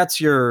assume that's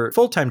your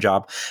full-time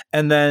job.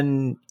 And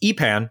then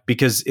EPAN,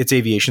 because it's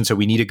aviation, so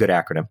we need a good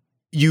acronym.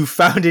 You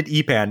founded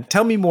EPAN.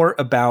 Tell me more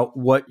about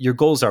what your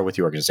goals are with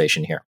the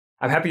organization here.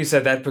 I'm happy you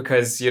said that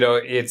because,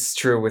 it's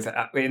true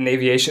in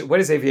aviation.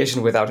 What is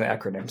aviation without an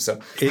acronym? So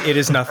it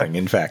is nothing,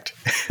 in fact.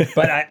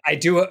 But I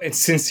do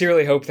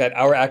sincerely hope that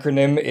our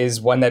acronym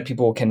is one that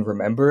people can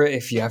remember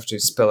if you have to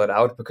spell it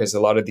out, because a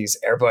lot of these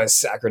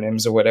Airbus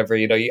acronyms or whatever,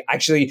 you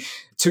actually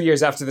 2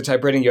 years after the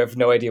type rating, you have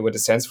no idea what it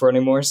stands for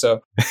anymore.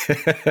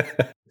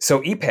 So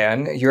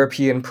EPAN,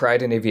 European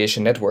Pride in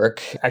Aviation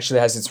Network, actually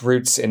has its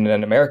roots in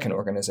an American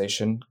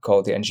organization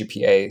called the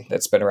NGPA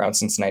that's been around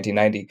since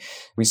 1990.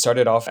 We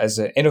started off as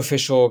an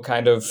unofficial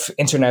kind of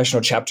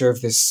international chapter of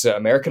this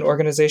American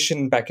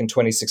organization back in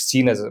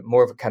 2016 as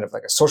more of a kind of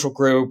like a social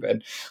group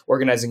and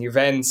organizing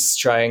events,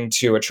 trying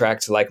to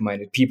attract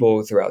like-minded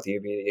people throughout the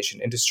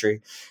aviation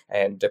industry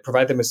and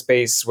provide them a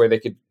space where they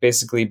could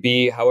basically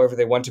be however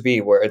they want to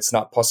be, where it's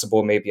not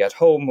possible maybe at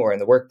home or in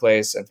the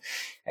workplace. And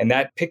And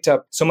that picked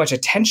up so much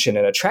attention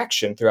and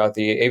attraction throughout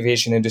the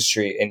aviation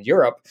industry in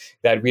Europe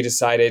that we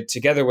decided,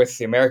 together with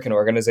the American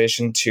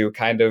organization, to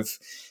kind of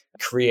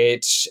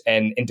create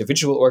an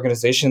individual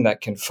organization that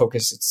can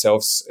focus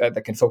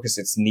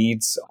its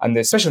needs on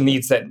the special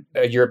needs that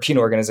a European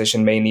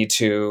organization may need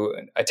to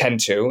attend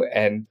to.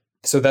 And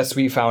so thus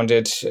we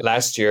founded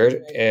last year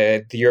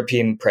the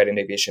European Pride in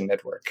Aviation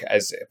Network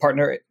as a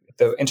partner,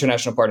 the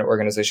international partner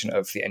organization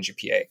of the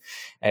NGPA.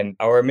 And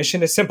our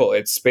mission is simple.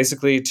 It's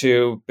basically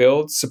to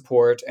build,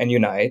 support, and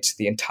unite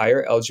the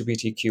entire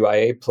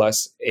LGBTQIA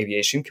plus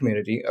aviation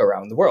community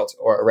around the world,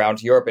 or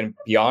around Europe and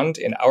beyond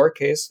in our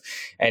case,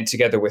 and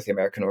together with the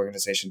American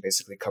organization,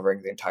 basically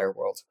covering the entire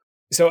world.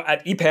 So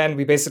at EPAN,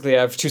 we basically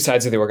have two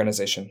sides of the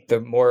organization. The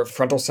more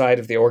frontal side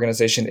of the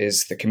organization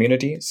is the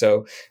community.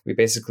 So we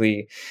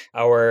basically,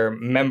 our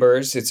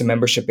members, it's a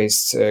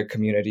membership-based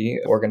community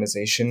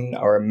organization.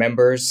 Our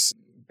members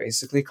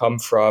basically come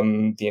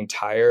from the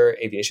entire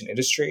aviation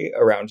industry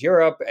around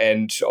Europe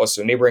and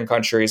also neighboring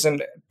countries.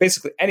 And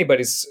basically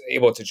anybody's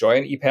able to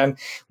join EPAN.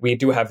 We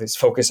do have this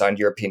focus on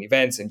European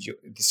events and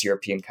this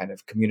European kind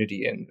of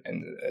community and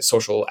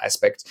social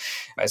aspect,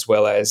 as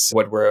well as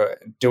what we're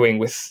doing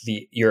with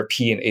the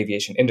European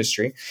aviation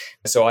industry.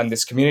 So on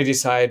this community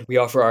side, we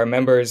offer our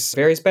members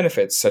various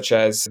benefits, such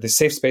as the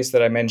safe space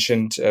that I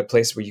mentioned, a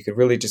place where you could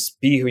really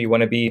just be who you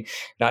want to be,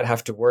 not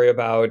have to worry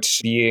about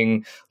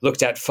being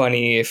looked at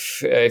funny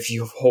if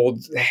you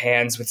hold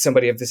hands with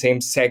somebody of the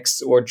same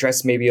sex, or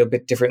dress maybe a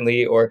bit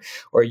differently, or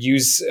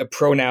use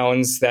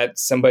pronouns that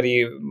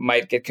somebody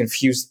might get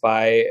confused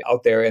by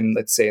out there in,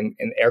 let's say,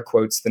 in air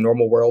quotes, the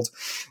normal world.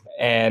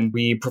 And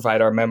we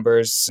provide our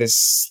members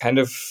this kind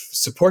of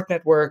support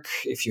network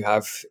if you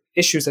have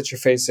issues that you're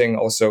facing,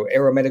 also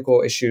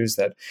aeromedical issues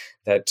that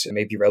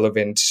may be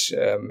relevant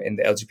in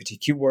the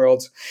LGBTQ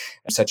world,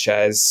 such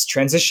as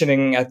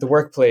transitioning at the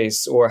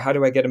workplace, or how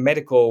do I get a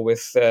medical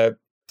with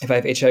if I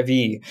have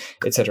HIV,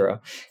 etc.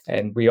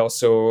 And we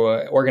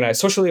also organize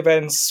social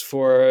events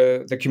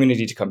for the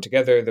community to come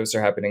together. Those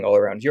are happening all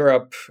around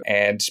Europe,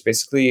 and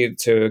basically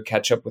to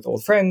catch up with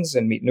old friends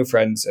and meet new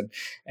friends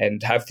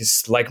and have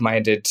this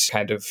like-minded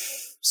kind of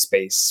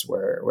space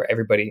where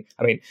everybody,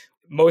 I mean,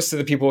 most of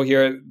the people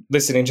here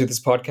listening to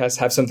this podcast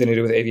have something to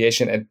do with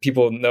aviation, and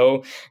people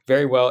know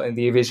very well in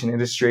the aviation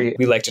industry,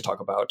 we like to talk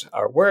about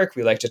our work.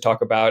 We like to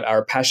talk about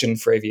our passion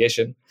for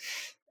aviation.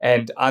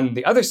 And on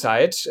the other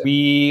side,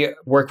 we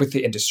work with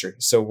the industry.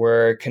 So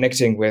we're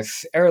connecting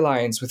with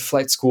airlines, with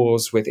flight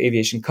schools, with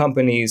aviation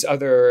companies,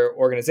 other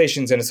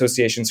organizations and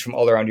associations from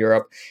all around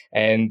Europe,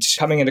 and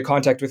coming into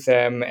contact with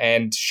them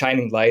and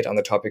shining light on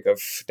the topic of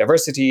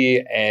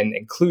diversity and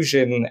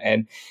inclusion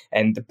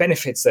and the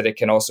benefits that it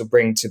can also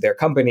bring to their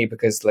company.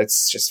 Because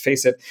let's just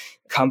face it,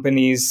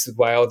 companies,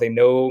 while they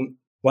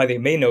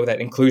may know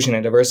that inclusion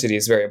and diversity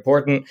is very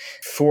important,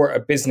 for a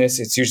business,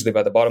 it's usually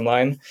about the bottom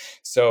line.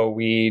 So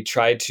we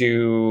try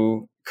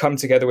to come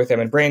together with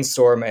them and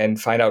brainstorm and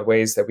find out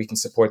ways that we can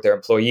support their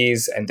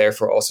employees and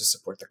therefore also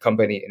support their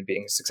company in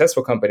being a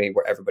successful company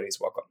where everybody's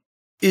welcome.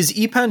 Is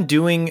EPAN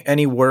doing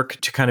any work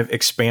to kind of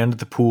expand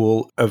the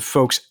pool of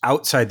folks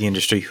outside the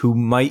industry who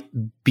might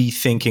be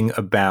thinking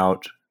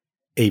about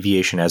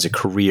aviation as a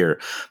career,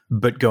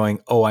 but going,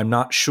 oh, I'm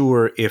not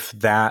sure if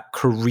that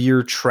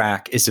career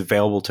track is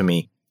available to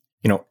me,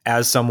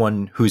 as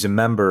someone who's a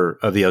member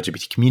of the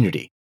LGBT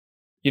community?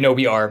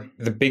 We are.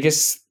 The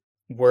biggest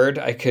word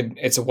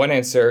it's a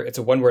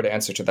one-word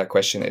answer to that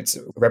question. It's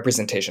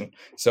representation.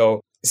 So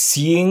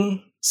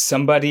seeing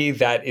somebody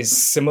that is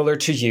similar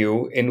to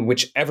you in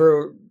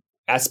whichever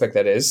aspect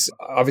that is.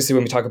 Obviously,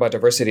 when we talk about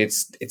diversity,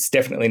 it's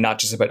definitely not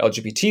just about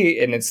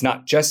LGBT, and it's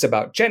not just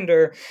about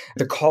gender.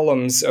 The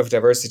columns of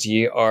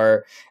diversity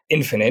are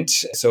infinite.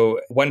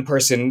 So one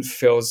person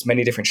fills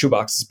many different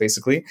shoeboxes,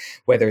 basically,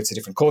 whether it's a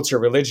different culture,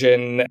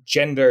 religion,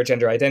 gender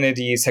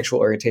identity, sexual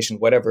orientation,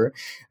 whatever.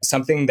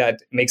 Something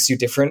that makes you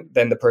different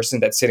than the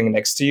person that's sitting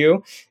next to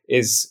you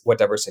is what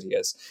diversity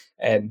is.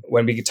 And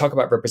when we talk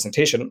about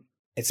representation,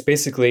 it's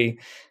basically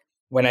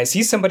when I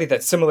see somebody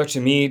that's similar to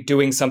me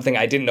doing something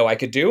I didn't know I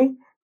could do,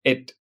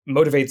 it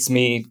motivates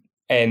me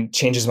and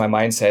changes my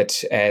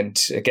mindset, and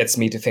it gets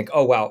me to think,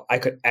 oh, wow, I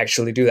could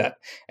actually do that.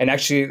 And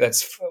actually,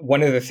 that's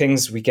one of the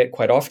things we get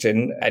quite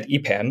often at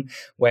EPAN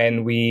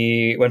when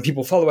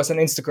people follow us on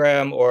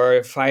Instagram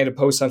or find a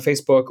post on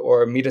Facebook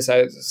or meet us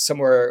at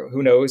somewhere,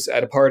 who knows,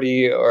 at a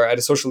party or at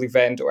a social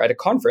event or at a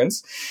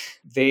conference,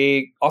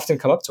 they often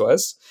come up to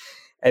us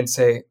and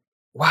say,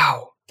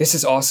 wow, this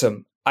is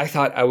awesome. I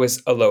thought I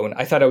was alone.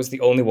 I thought I was the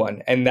only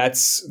one. And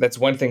that's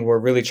one thing we're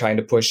really trying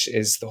to push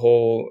is the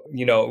whole,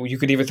 you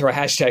could even throw a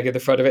hashtag at the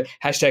front of it,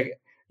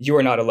 #you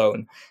are not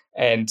alone.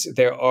 And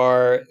there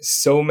are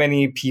so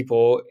many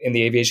people in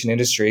the aviation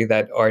industry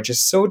that are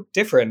just so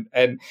different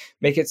and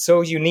make it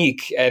so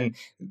unique. And,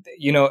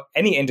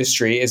 any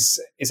industry is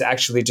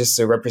actually just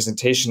a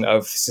representation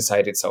of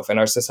society itself. And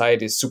our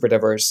society is super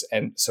diverse,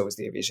 and so is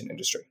the aviation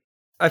industry.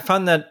 I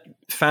found that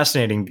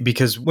fascinating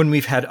because when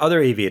we've had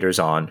other aviators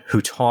on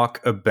who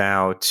talk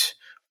about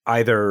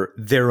either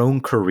their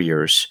own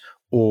careers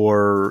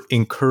or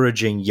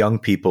encouraging young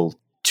people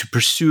to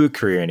pursue a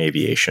career in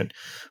aviation,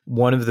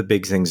 one of the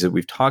big things that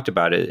we've talked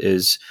about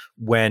is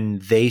when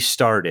they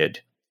started,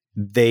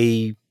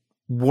 they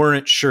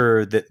weren't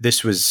sure that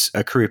this was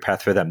a career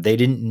path for them. They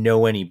didn't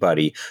know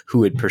anybody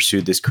who had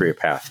pursued this career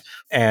path.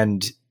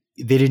 And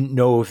they didn't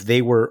know if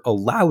they were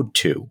allowed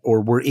to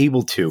or were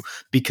able to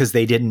because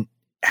they didn't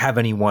have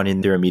anyone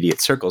in their immediate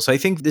circle. So I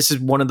think this is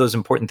one of those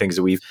important things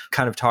that we've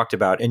kind of talked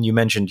about. And you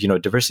mentioned,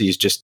 diversity is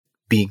just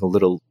being a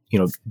little,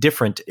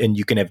 different, and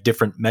you can have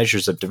different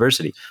measures of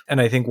diversity.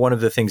 And I think one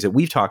of the things that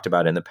we've talked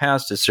about in the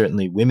past is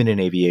certainly women in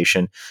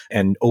aviation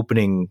and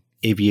opening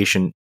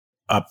aviation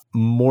up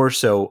more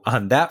so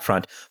on that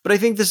front. But I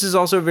think this is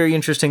also a very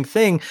interesting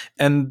thing.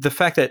 And the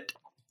fact that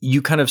you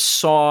kind of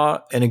saw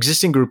an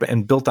existing group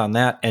and built on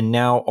that. And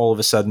now all of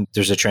a sudden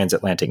there's a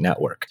transatlantic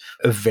network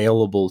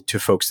available to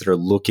folks that are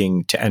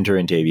looking to enter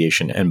into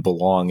aviation and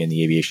belong in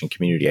the aviation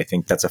community. I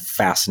think that's a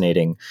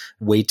fascinating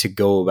way to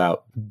go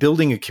about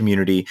building a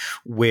community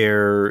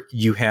where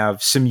you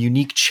have some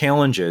unique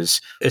challenges,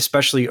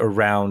 especially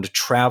around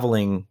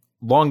traveling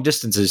long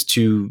distances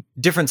to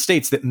different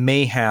states that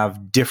may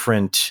have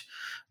different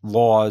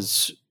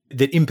laws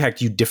that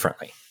impact you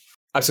differently.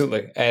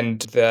 Absolutely. And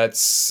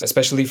that's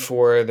especially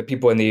for the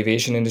people in the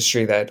aviation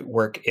industry that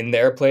work in the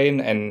airplane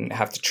and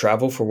have to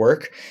travel for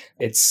work.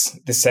 It's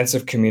the sense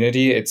of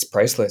community. It's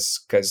priceless,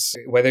 because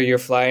whether you're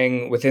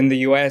flying within the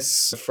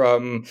US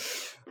from,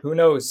 who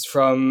knows,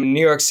 from New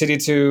York City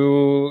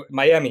to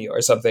Miami or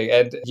something,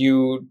 and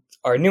you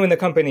are new in the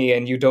company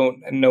and you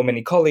don't know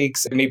many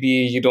colleagues, maybe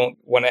you don't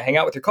want to hang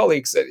out with your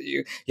colleagues,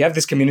 you have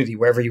this community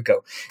wherever you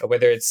go,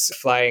 whether it's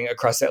flying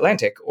across the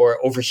Atlantic or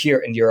over here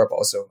in Europe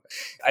also.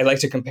 I like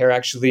to compare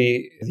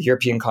actually the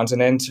European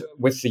continent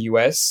with the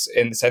US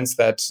in the sense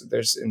that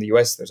in the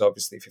US, there's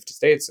obviously 50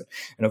 states.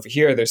 And over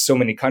here, there's so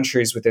many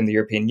countries within the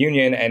European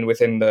Union and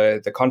within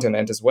the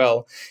continent as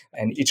well.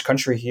 And each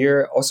country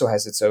here also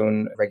has its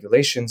own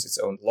regulations, its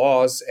own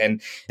laws,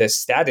 and the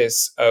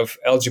status of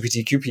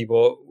LGBTQ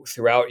people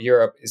throughout Europe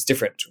is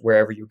different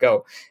wherever you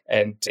go.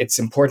 And it's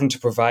important to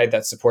provide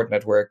that support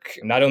network,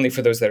 not only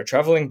for those that are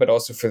traveling, but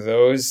also for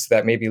those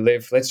that maybe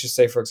live, let's just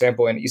say, for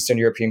example, in Eastern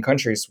European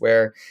countries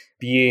where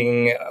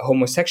being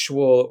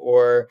homosexual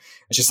or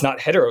just not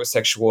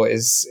heterosexual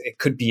it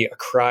could be a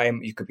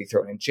crime. You could be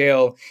thrown in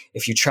jail.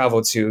 If you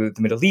travel to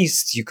the Middle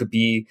East, you could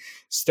be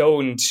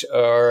stoned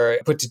or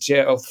put to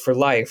jail for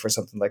life or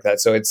something like that.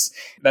 So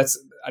that's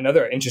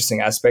another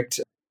interesting aspect.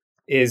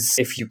 Is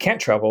if you can't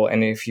travel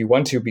and if you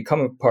want to become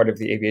a part of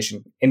the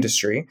aviation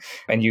industry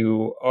and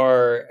you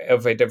are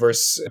of a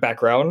diverse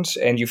background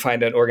and you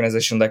find an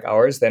organization like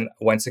ours, then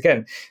once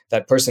again,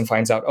 that person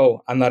finds out,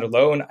 oh, I'm not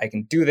alone. I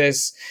can do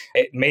this.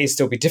 It may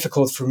still be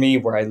difficult for me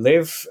where I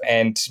live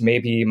and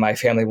maybe my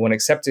family won't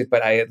accept it,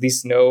 but I at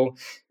least know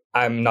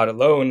I'm not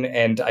alone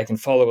and I can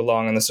follow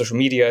along on the social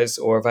medias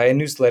or via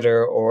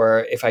newsletter,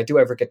 or if I do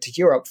ever get to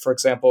Europe, for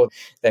example,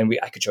 then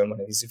I could join one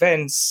of these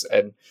events,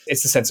 and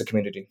it's the sense of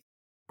community.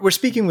 We're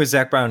speaking with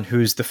Zach Brown,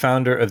 who's the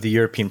founder of the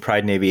European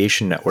Pride in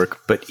Aviation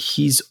Network, but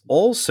he's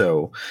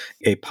also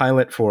a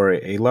pilot for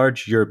a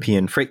large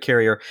European freight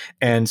carrier.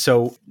 And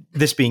so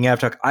this being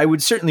AvTalk, I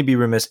would certainly be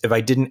remiss if I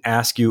didn't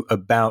ask you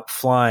about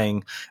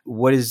flying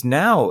what is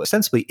now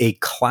ostensibly a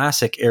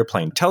classic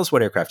airplane. Tell us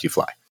what aircraft you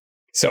fly.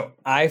 So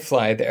I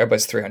fly the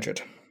Airbus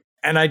 300.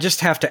 And I just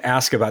have to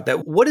ask about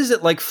that. What is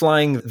it like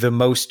flying the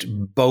most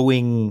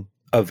Boeing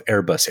of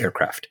Airbus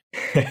aircraft?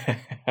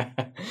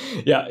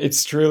 Yeah,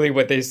 it's truly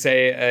what they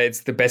say.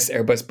 It's the best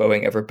Airbus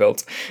Boeing ever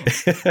built.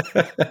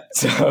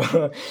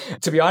 So,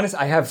 to be honest,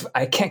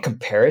 I can't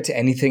compare it to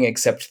anything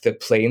except the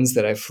planes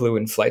that I flew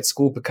in flight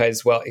school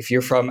because, well, if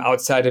you're from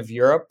outside of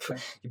Europe,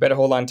 you better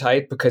hold on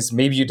tight because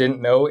maybe you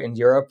didn't know in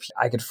Europe,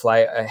 I could fly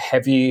a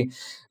heavy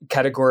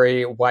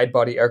category wide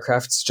body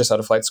aircrafts just out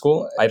of flight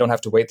school. I don't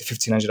have to wait the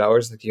 1,500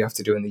 hours like you have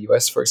to do in the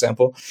US, for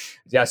example.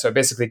 Yeah, so I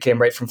basically came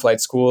right from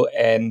flight school.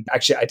 And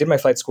actually, I did my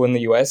flight school in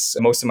the US,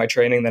 most of my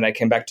training. Then I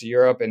came back to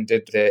Europe and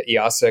did the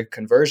EASA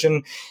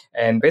conversion.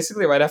 And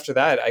basically, right after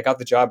that, I got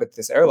the job at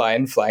this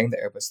airline flying the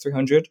Airbus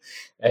 300.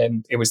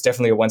 And it was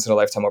definitely a once in a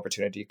lifetime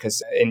opportunity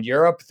because in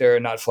Europe, they're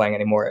not flying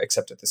anymore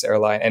except at this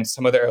airline and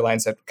some other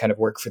airlines that kind of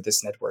work for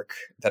this network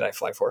that I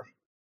fly for.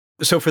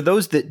 So for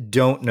those that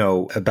don't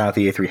know about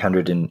the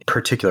A300 in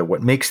particular,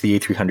 what makes the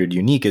A300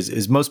 unique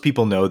is most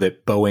people know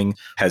that Boeing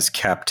has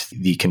kept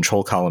the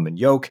control column and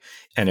yoke,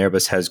 and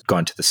Airbus has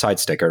gone to the side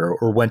stick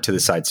or went to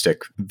the side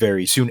stick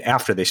very soon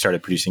after they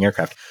started producing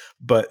aircraft.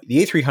 But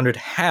the A300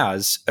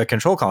 has a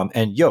control column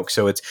and yoke.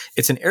 So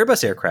it's an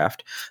Airbus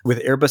aircraft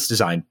with Airbus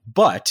design,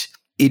 but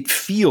it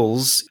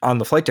feels, on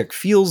the flight deck,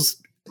 feels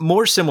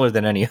more similar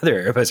than any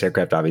other Airbus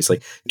aircraft,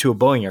 obviously, to a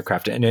Boeing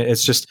aircraft. And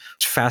it's just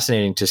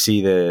fascinating to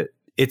see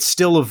it's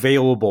still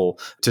available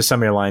to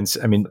some airlines.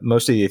 I mean,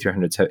 most of the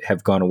A300s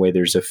have gone away.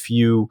 There's a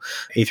few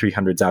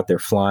A300s out there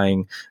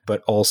flying,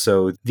 but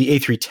also the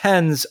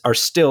A310s are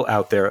still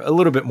out there, a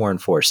little bit more in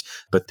force,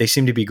 but they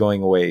seem to be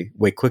going away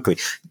way quickly.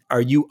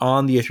 Are you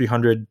on the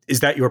A300? Is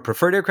that your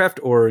preferred aircraft,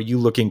 or are you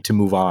looking to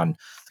move on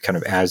kind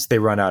of as they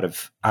run out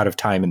of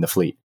time in the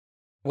fleet?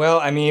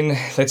 Well, I mean,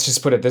 let's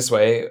just put it this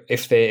way.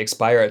 If they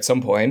expire at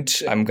some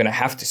point, I'm going to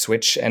have to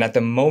switch. And at the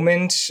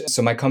moment,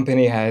 so my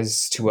company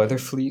has two other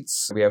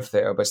fleets. We have the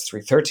Airbus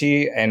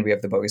 330 and we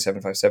have the Boeing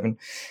 757.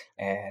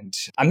 And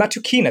I'm not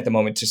too keen at the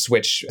moment to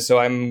switch. So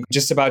I'm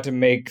just about to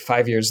make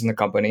 5 years in the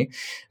company.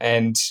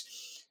 And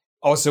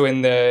also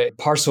in the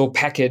parcel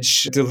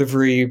package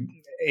delivery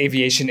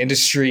aviation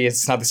industry,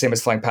 it's not the same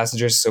as flying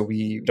passengers. So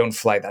we don't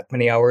fly that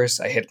many hours.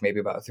 I hit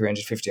maybe about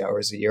 350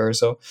 hours a year or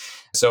so.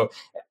 So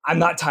I'm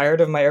not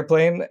tired of my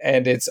airplane,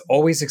 and it's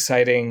always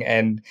exciting.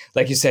 And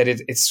like you said,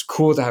 it's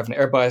cool to have an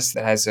Airbus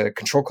that has a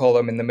control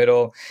column in the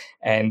middle.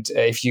 And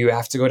if you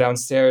have to go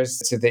downstairs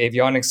to the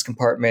avionics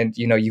compartment,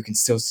 you can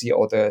still see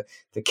all the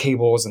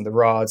cables and the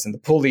rods and the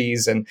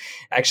pulleys. And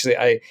actually,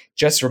 I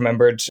just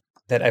remembered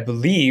that I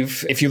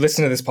believe, if you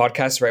listen to this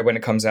podcast right when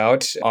it comes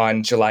out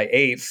on July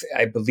 8th,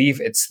 I believe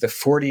it's the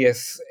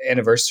 40th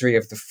anniversary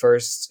of the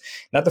first,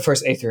 not the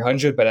first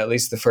A300, but at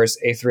least the first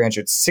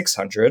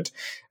A300-600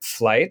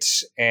 flight.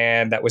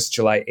 And that was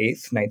July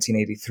 8th,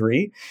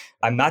 1983.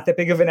 I'm not that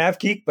big of an av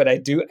geek, but I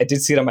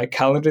did see it on my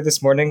calendar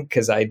this morning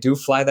because I do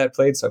fly that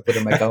plane, so I put it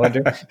in my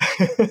calendar.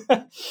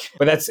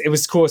 But it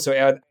was cool. So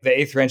the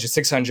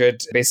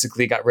A300-600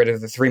 basically got rid of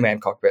the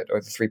three-man cockpit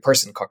or the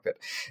three-person cockpit.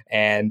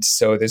 And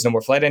so there's no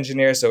more flight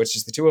engineer. So it's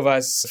just the two of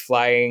us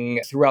flying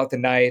throughout the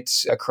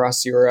night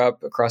across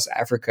Europe, across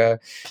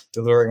Africa,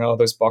 delivering all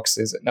those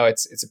boxes. No,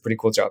 it's a pretty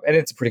cool job. And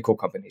it's a pretty cool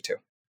company too.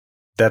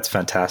 That's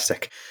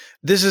fantastic.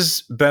 This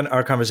has been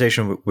our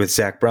conversation with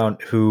Zach Brown,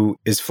 who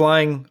is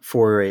flying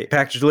for a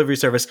package delivery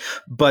service,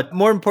 but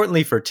more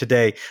importantly for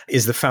today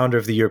is the founder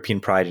of the European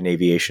Pride in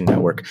Aviation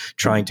Network,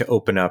 trying to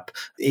open up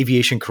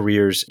aviation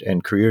careers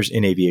and careers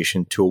in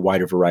aviation to a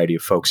wider variety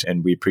of folks.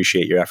 And we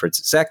appreciate your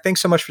efforts. Zach,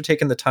 thanks so much for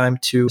taking the time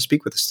to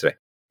speak with us today.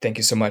 Thank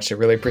you so much. I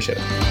really appreciate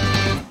it.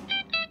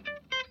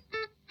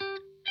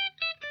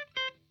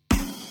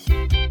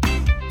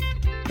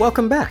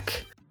 Welcome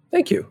back.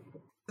 Thank you.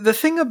 The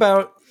thing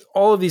about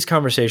all of these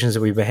conversations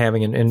that we've been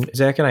having, and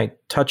Zach and I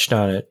touched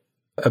on it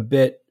a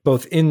bit,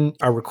 both in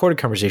our recorded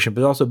conversation,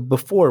 but also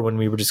before when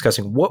we were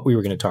discussing what we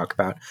were going to talk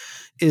about,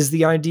 is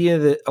the idea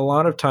that a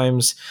lot of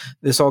times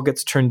this all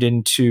gets turned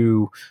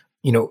into,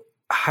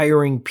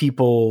 hiring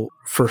people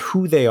for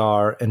who they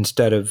are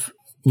instead of,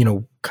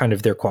 kind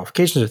of their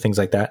qualifications or things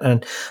like that.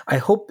 And I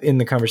hope in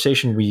the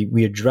conversation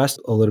we addressed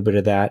a little bit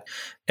of that,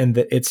 and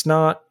that it's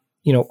not,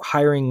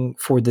 hiring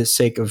for the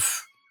sake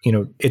of,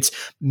 it's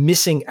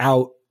missing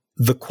out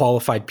the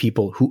qualified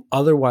people who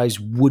otherwise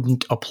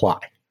wouldn't apply.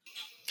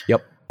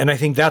 Yep. And I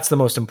think that's the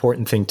most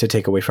important thing to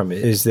take away from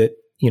it, is that,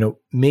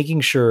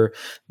 making sure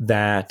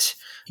that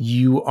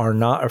you are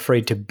not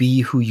afraid to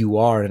be who you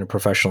are in a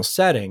professional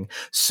setting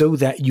so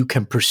that you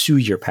can pursue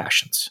your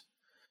passions.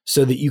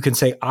 So that you can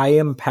say, I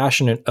am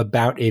passionate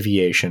about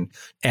aviation,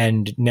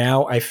 and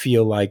now I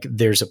feel like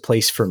there's a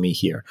place for me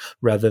here,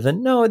 rather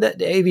than, no,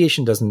 that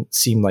aviation doesn't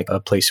seem like a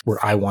place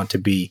where I want to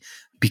be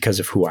because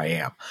of who I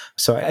am.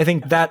 So I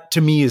think that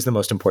to me is the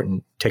most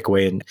important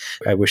takeaway. And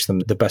I wish them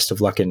the best of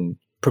luck in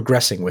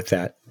progressing with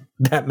that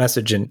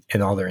message in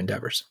all their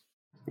endeavors.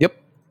 Yep.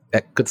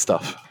 Good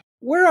stuff.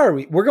 Where are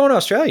we? We're going to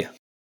Australia.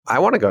 I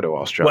want to go to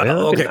Australia.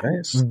 Well, okay.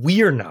 Nice.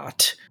 We're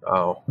not.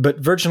 Oh. But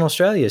Virgin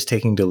Australia is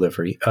taking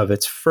delivery of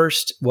its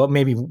first, well,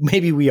 maybe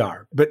we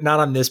are, but not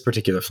on this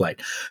particular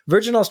flight.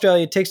 Virgin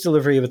Australia takes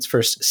delivery of its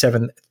first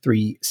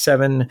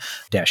 737-8.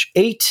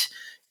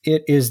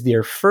 It is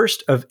their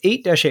first of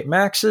 8-8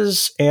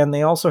 Maxes, and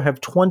they also have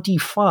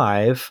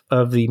 25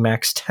 of the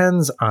MAX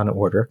 10s on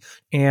order.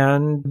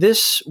 And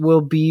this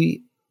will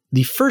be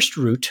the first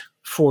route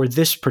for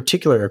this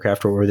particular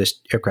aircraft, or this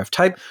aircraft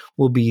type,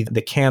 will be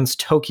the Cairns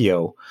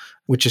Tokyo,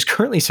 which is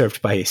currently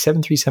served by a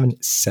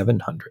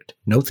 737-700.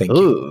 No, thank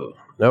you.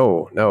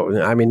 No.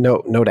 I mean,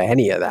 no to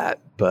any of that.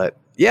 But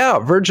yeah,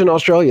 Virgin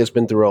Australia has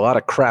been through a lot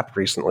of crap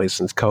recently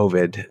since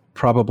COVID.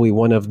 Probably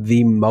one of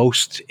the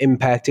most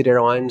impacted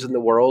airlines in the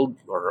world,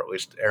 or at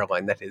least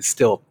airline that is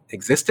still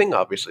existing.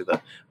 Obviously,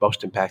 the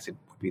most impacted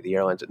would be the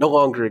airlines that no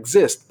longer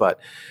exist. But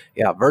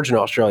yeah, Virgin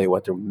Australia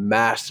went through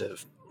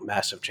massive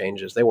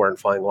changes. They weren't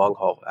flying long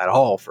haul at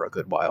all for a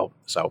good while.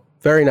 So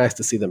very nice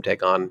to see them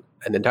take on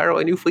an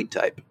entirely new fleet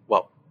type.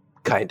 Well,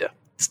 kind of.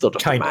 Still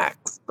just a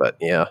MAX, but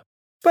yeah.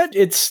 But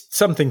it's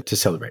something to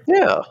celebrate.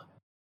 Yeah.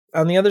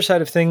 On the other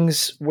side of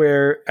things,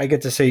 where I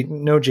get to say,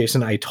 no,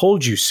 Jason, I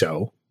told you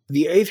so.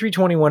 The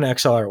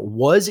A321XLR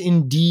was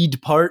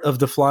indeed part of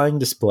the flying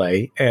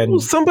display.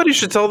 And somebody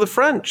should tell the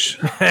French.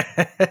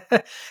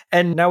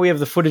 And now we have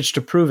the footage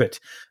to prove it.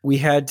 We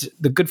had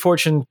the good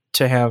fortune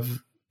to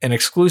have an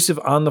exclusive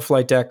on the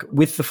flight deck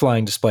with the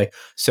flying display.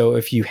 So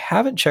if you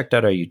haven't checked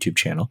out our YouTube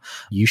channel,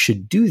 you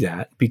should do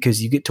that,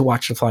 because you get to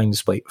watch the flying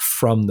display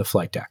from the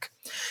flight deck.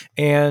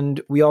 And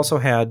we also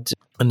had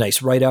a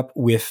nice write-up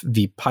with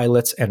the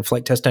pilots and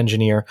flight test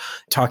engineer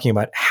talking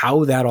about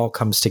how that all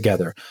comes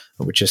together,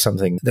 which is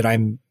something that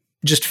I'm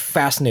just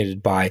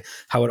fascinated by,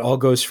 how it all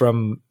goes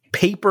from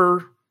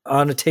paper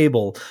on a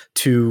table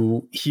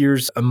to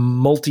here's a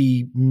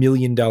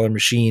multi-million-dollar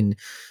machine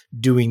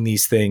doing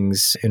these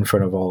things in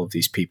front of all of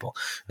these people.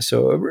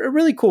 So a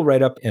really cool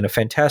write-up and a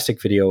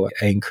fantastic video.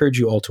 I encourage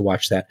you all to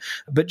watch that.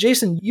 But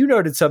Jason, you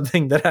noted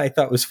something that I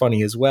thought was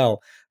funny as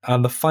well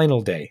on the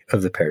final day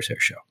of the Paris Air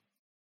Show.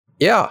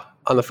 Yeah,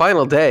 on the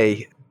final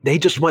day, they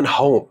just went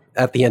home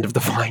at the end of the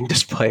flying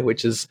display,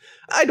 which is,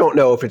 I don't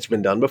know if it's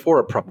been done before.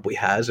 It probably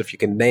has. If you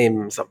can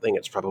name something,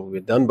 it's probably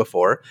been done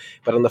before.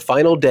 But on the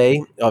final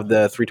day of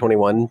the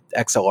 321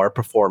 XLR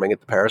performing at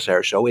the Paris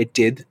Air Show, it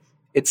did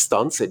its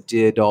stunts. It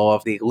did all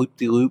of the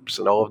loop-de-loops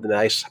and all of the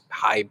nice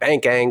high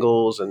bank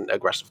angles and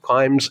aggressive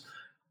climbs,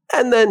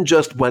 and then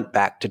just went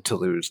back to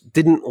Toulouse.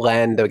 Didn't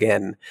land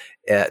again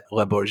at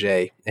Le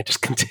Bourget and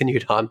just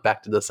continued on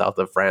back to the south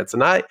of France.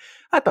 And I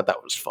thought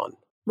that was fun.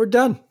 We're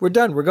done. We're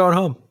going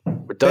home.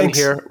 We're done. Thanks.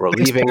 Here. We're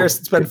leaving. Paris.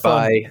 It's been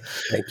Goodbye. Fun.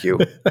 Thank you.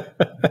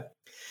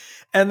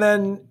 And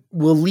then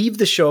we'll leave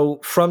the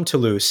show from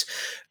Toulouse.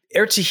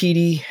 Air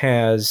Tahiti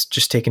has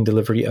just taken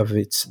delivery of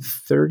its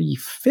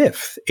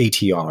 35th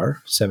ATR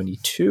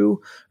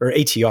 72, or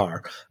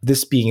ATR,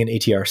 this being an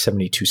ATR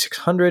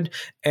 72-600.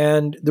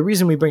 And the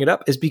reason we bring it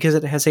up is because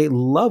it has a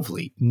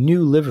lovely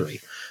new livery.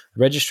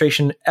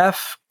 Registration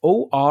FORVX.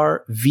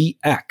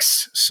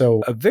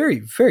 So a very,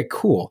 very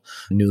cool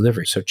new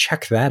livery. So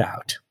check that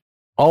out.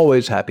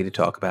 Always happy to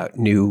talk about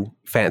new,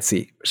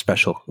 fancy,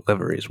 special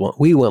liveries.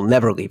 We will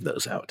never leave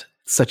those out.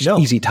 Such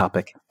an easy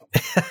topic.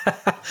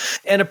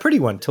 And a pretty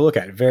one to look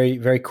at. Very,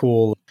 very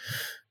cool.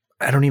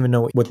 I don't even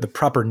know what the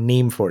proper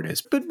name for it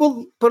is, but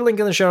we'll put a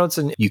link in the show notes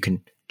and you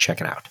can check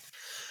it out.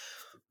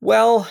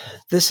 Well,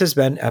 this has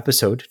been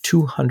episode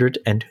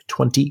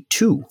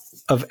 222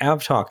 of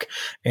AvTalk,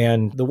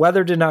 and the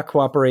weather did not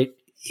cooperate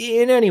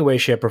in any way,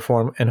 shape, or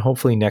form, and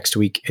hopefully next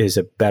week is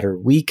a better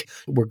week.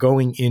 We're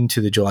going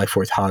into the July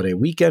 4th holiday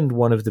weekend,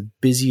 one of the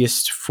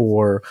busiest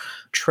for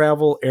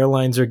travel.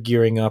 Airlines are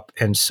gearing up,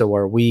 and so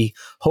are we.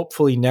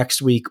 Hopefully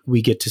next week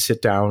we get to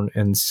sit down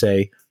and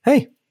say,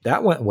 hey,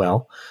 that went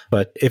well.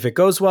 But if it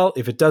goes well,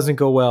 if it doesn't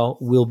go well,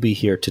 we'll be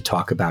here to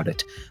talk about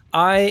it.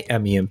 I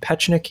am Ian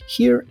Petchnick,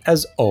 here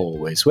as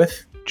always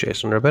with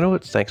Jason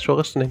Rabinowitz. Thanks for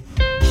listening.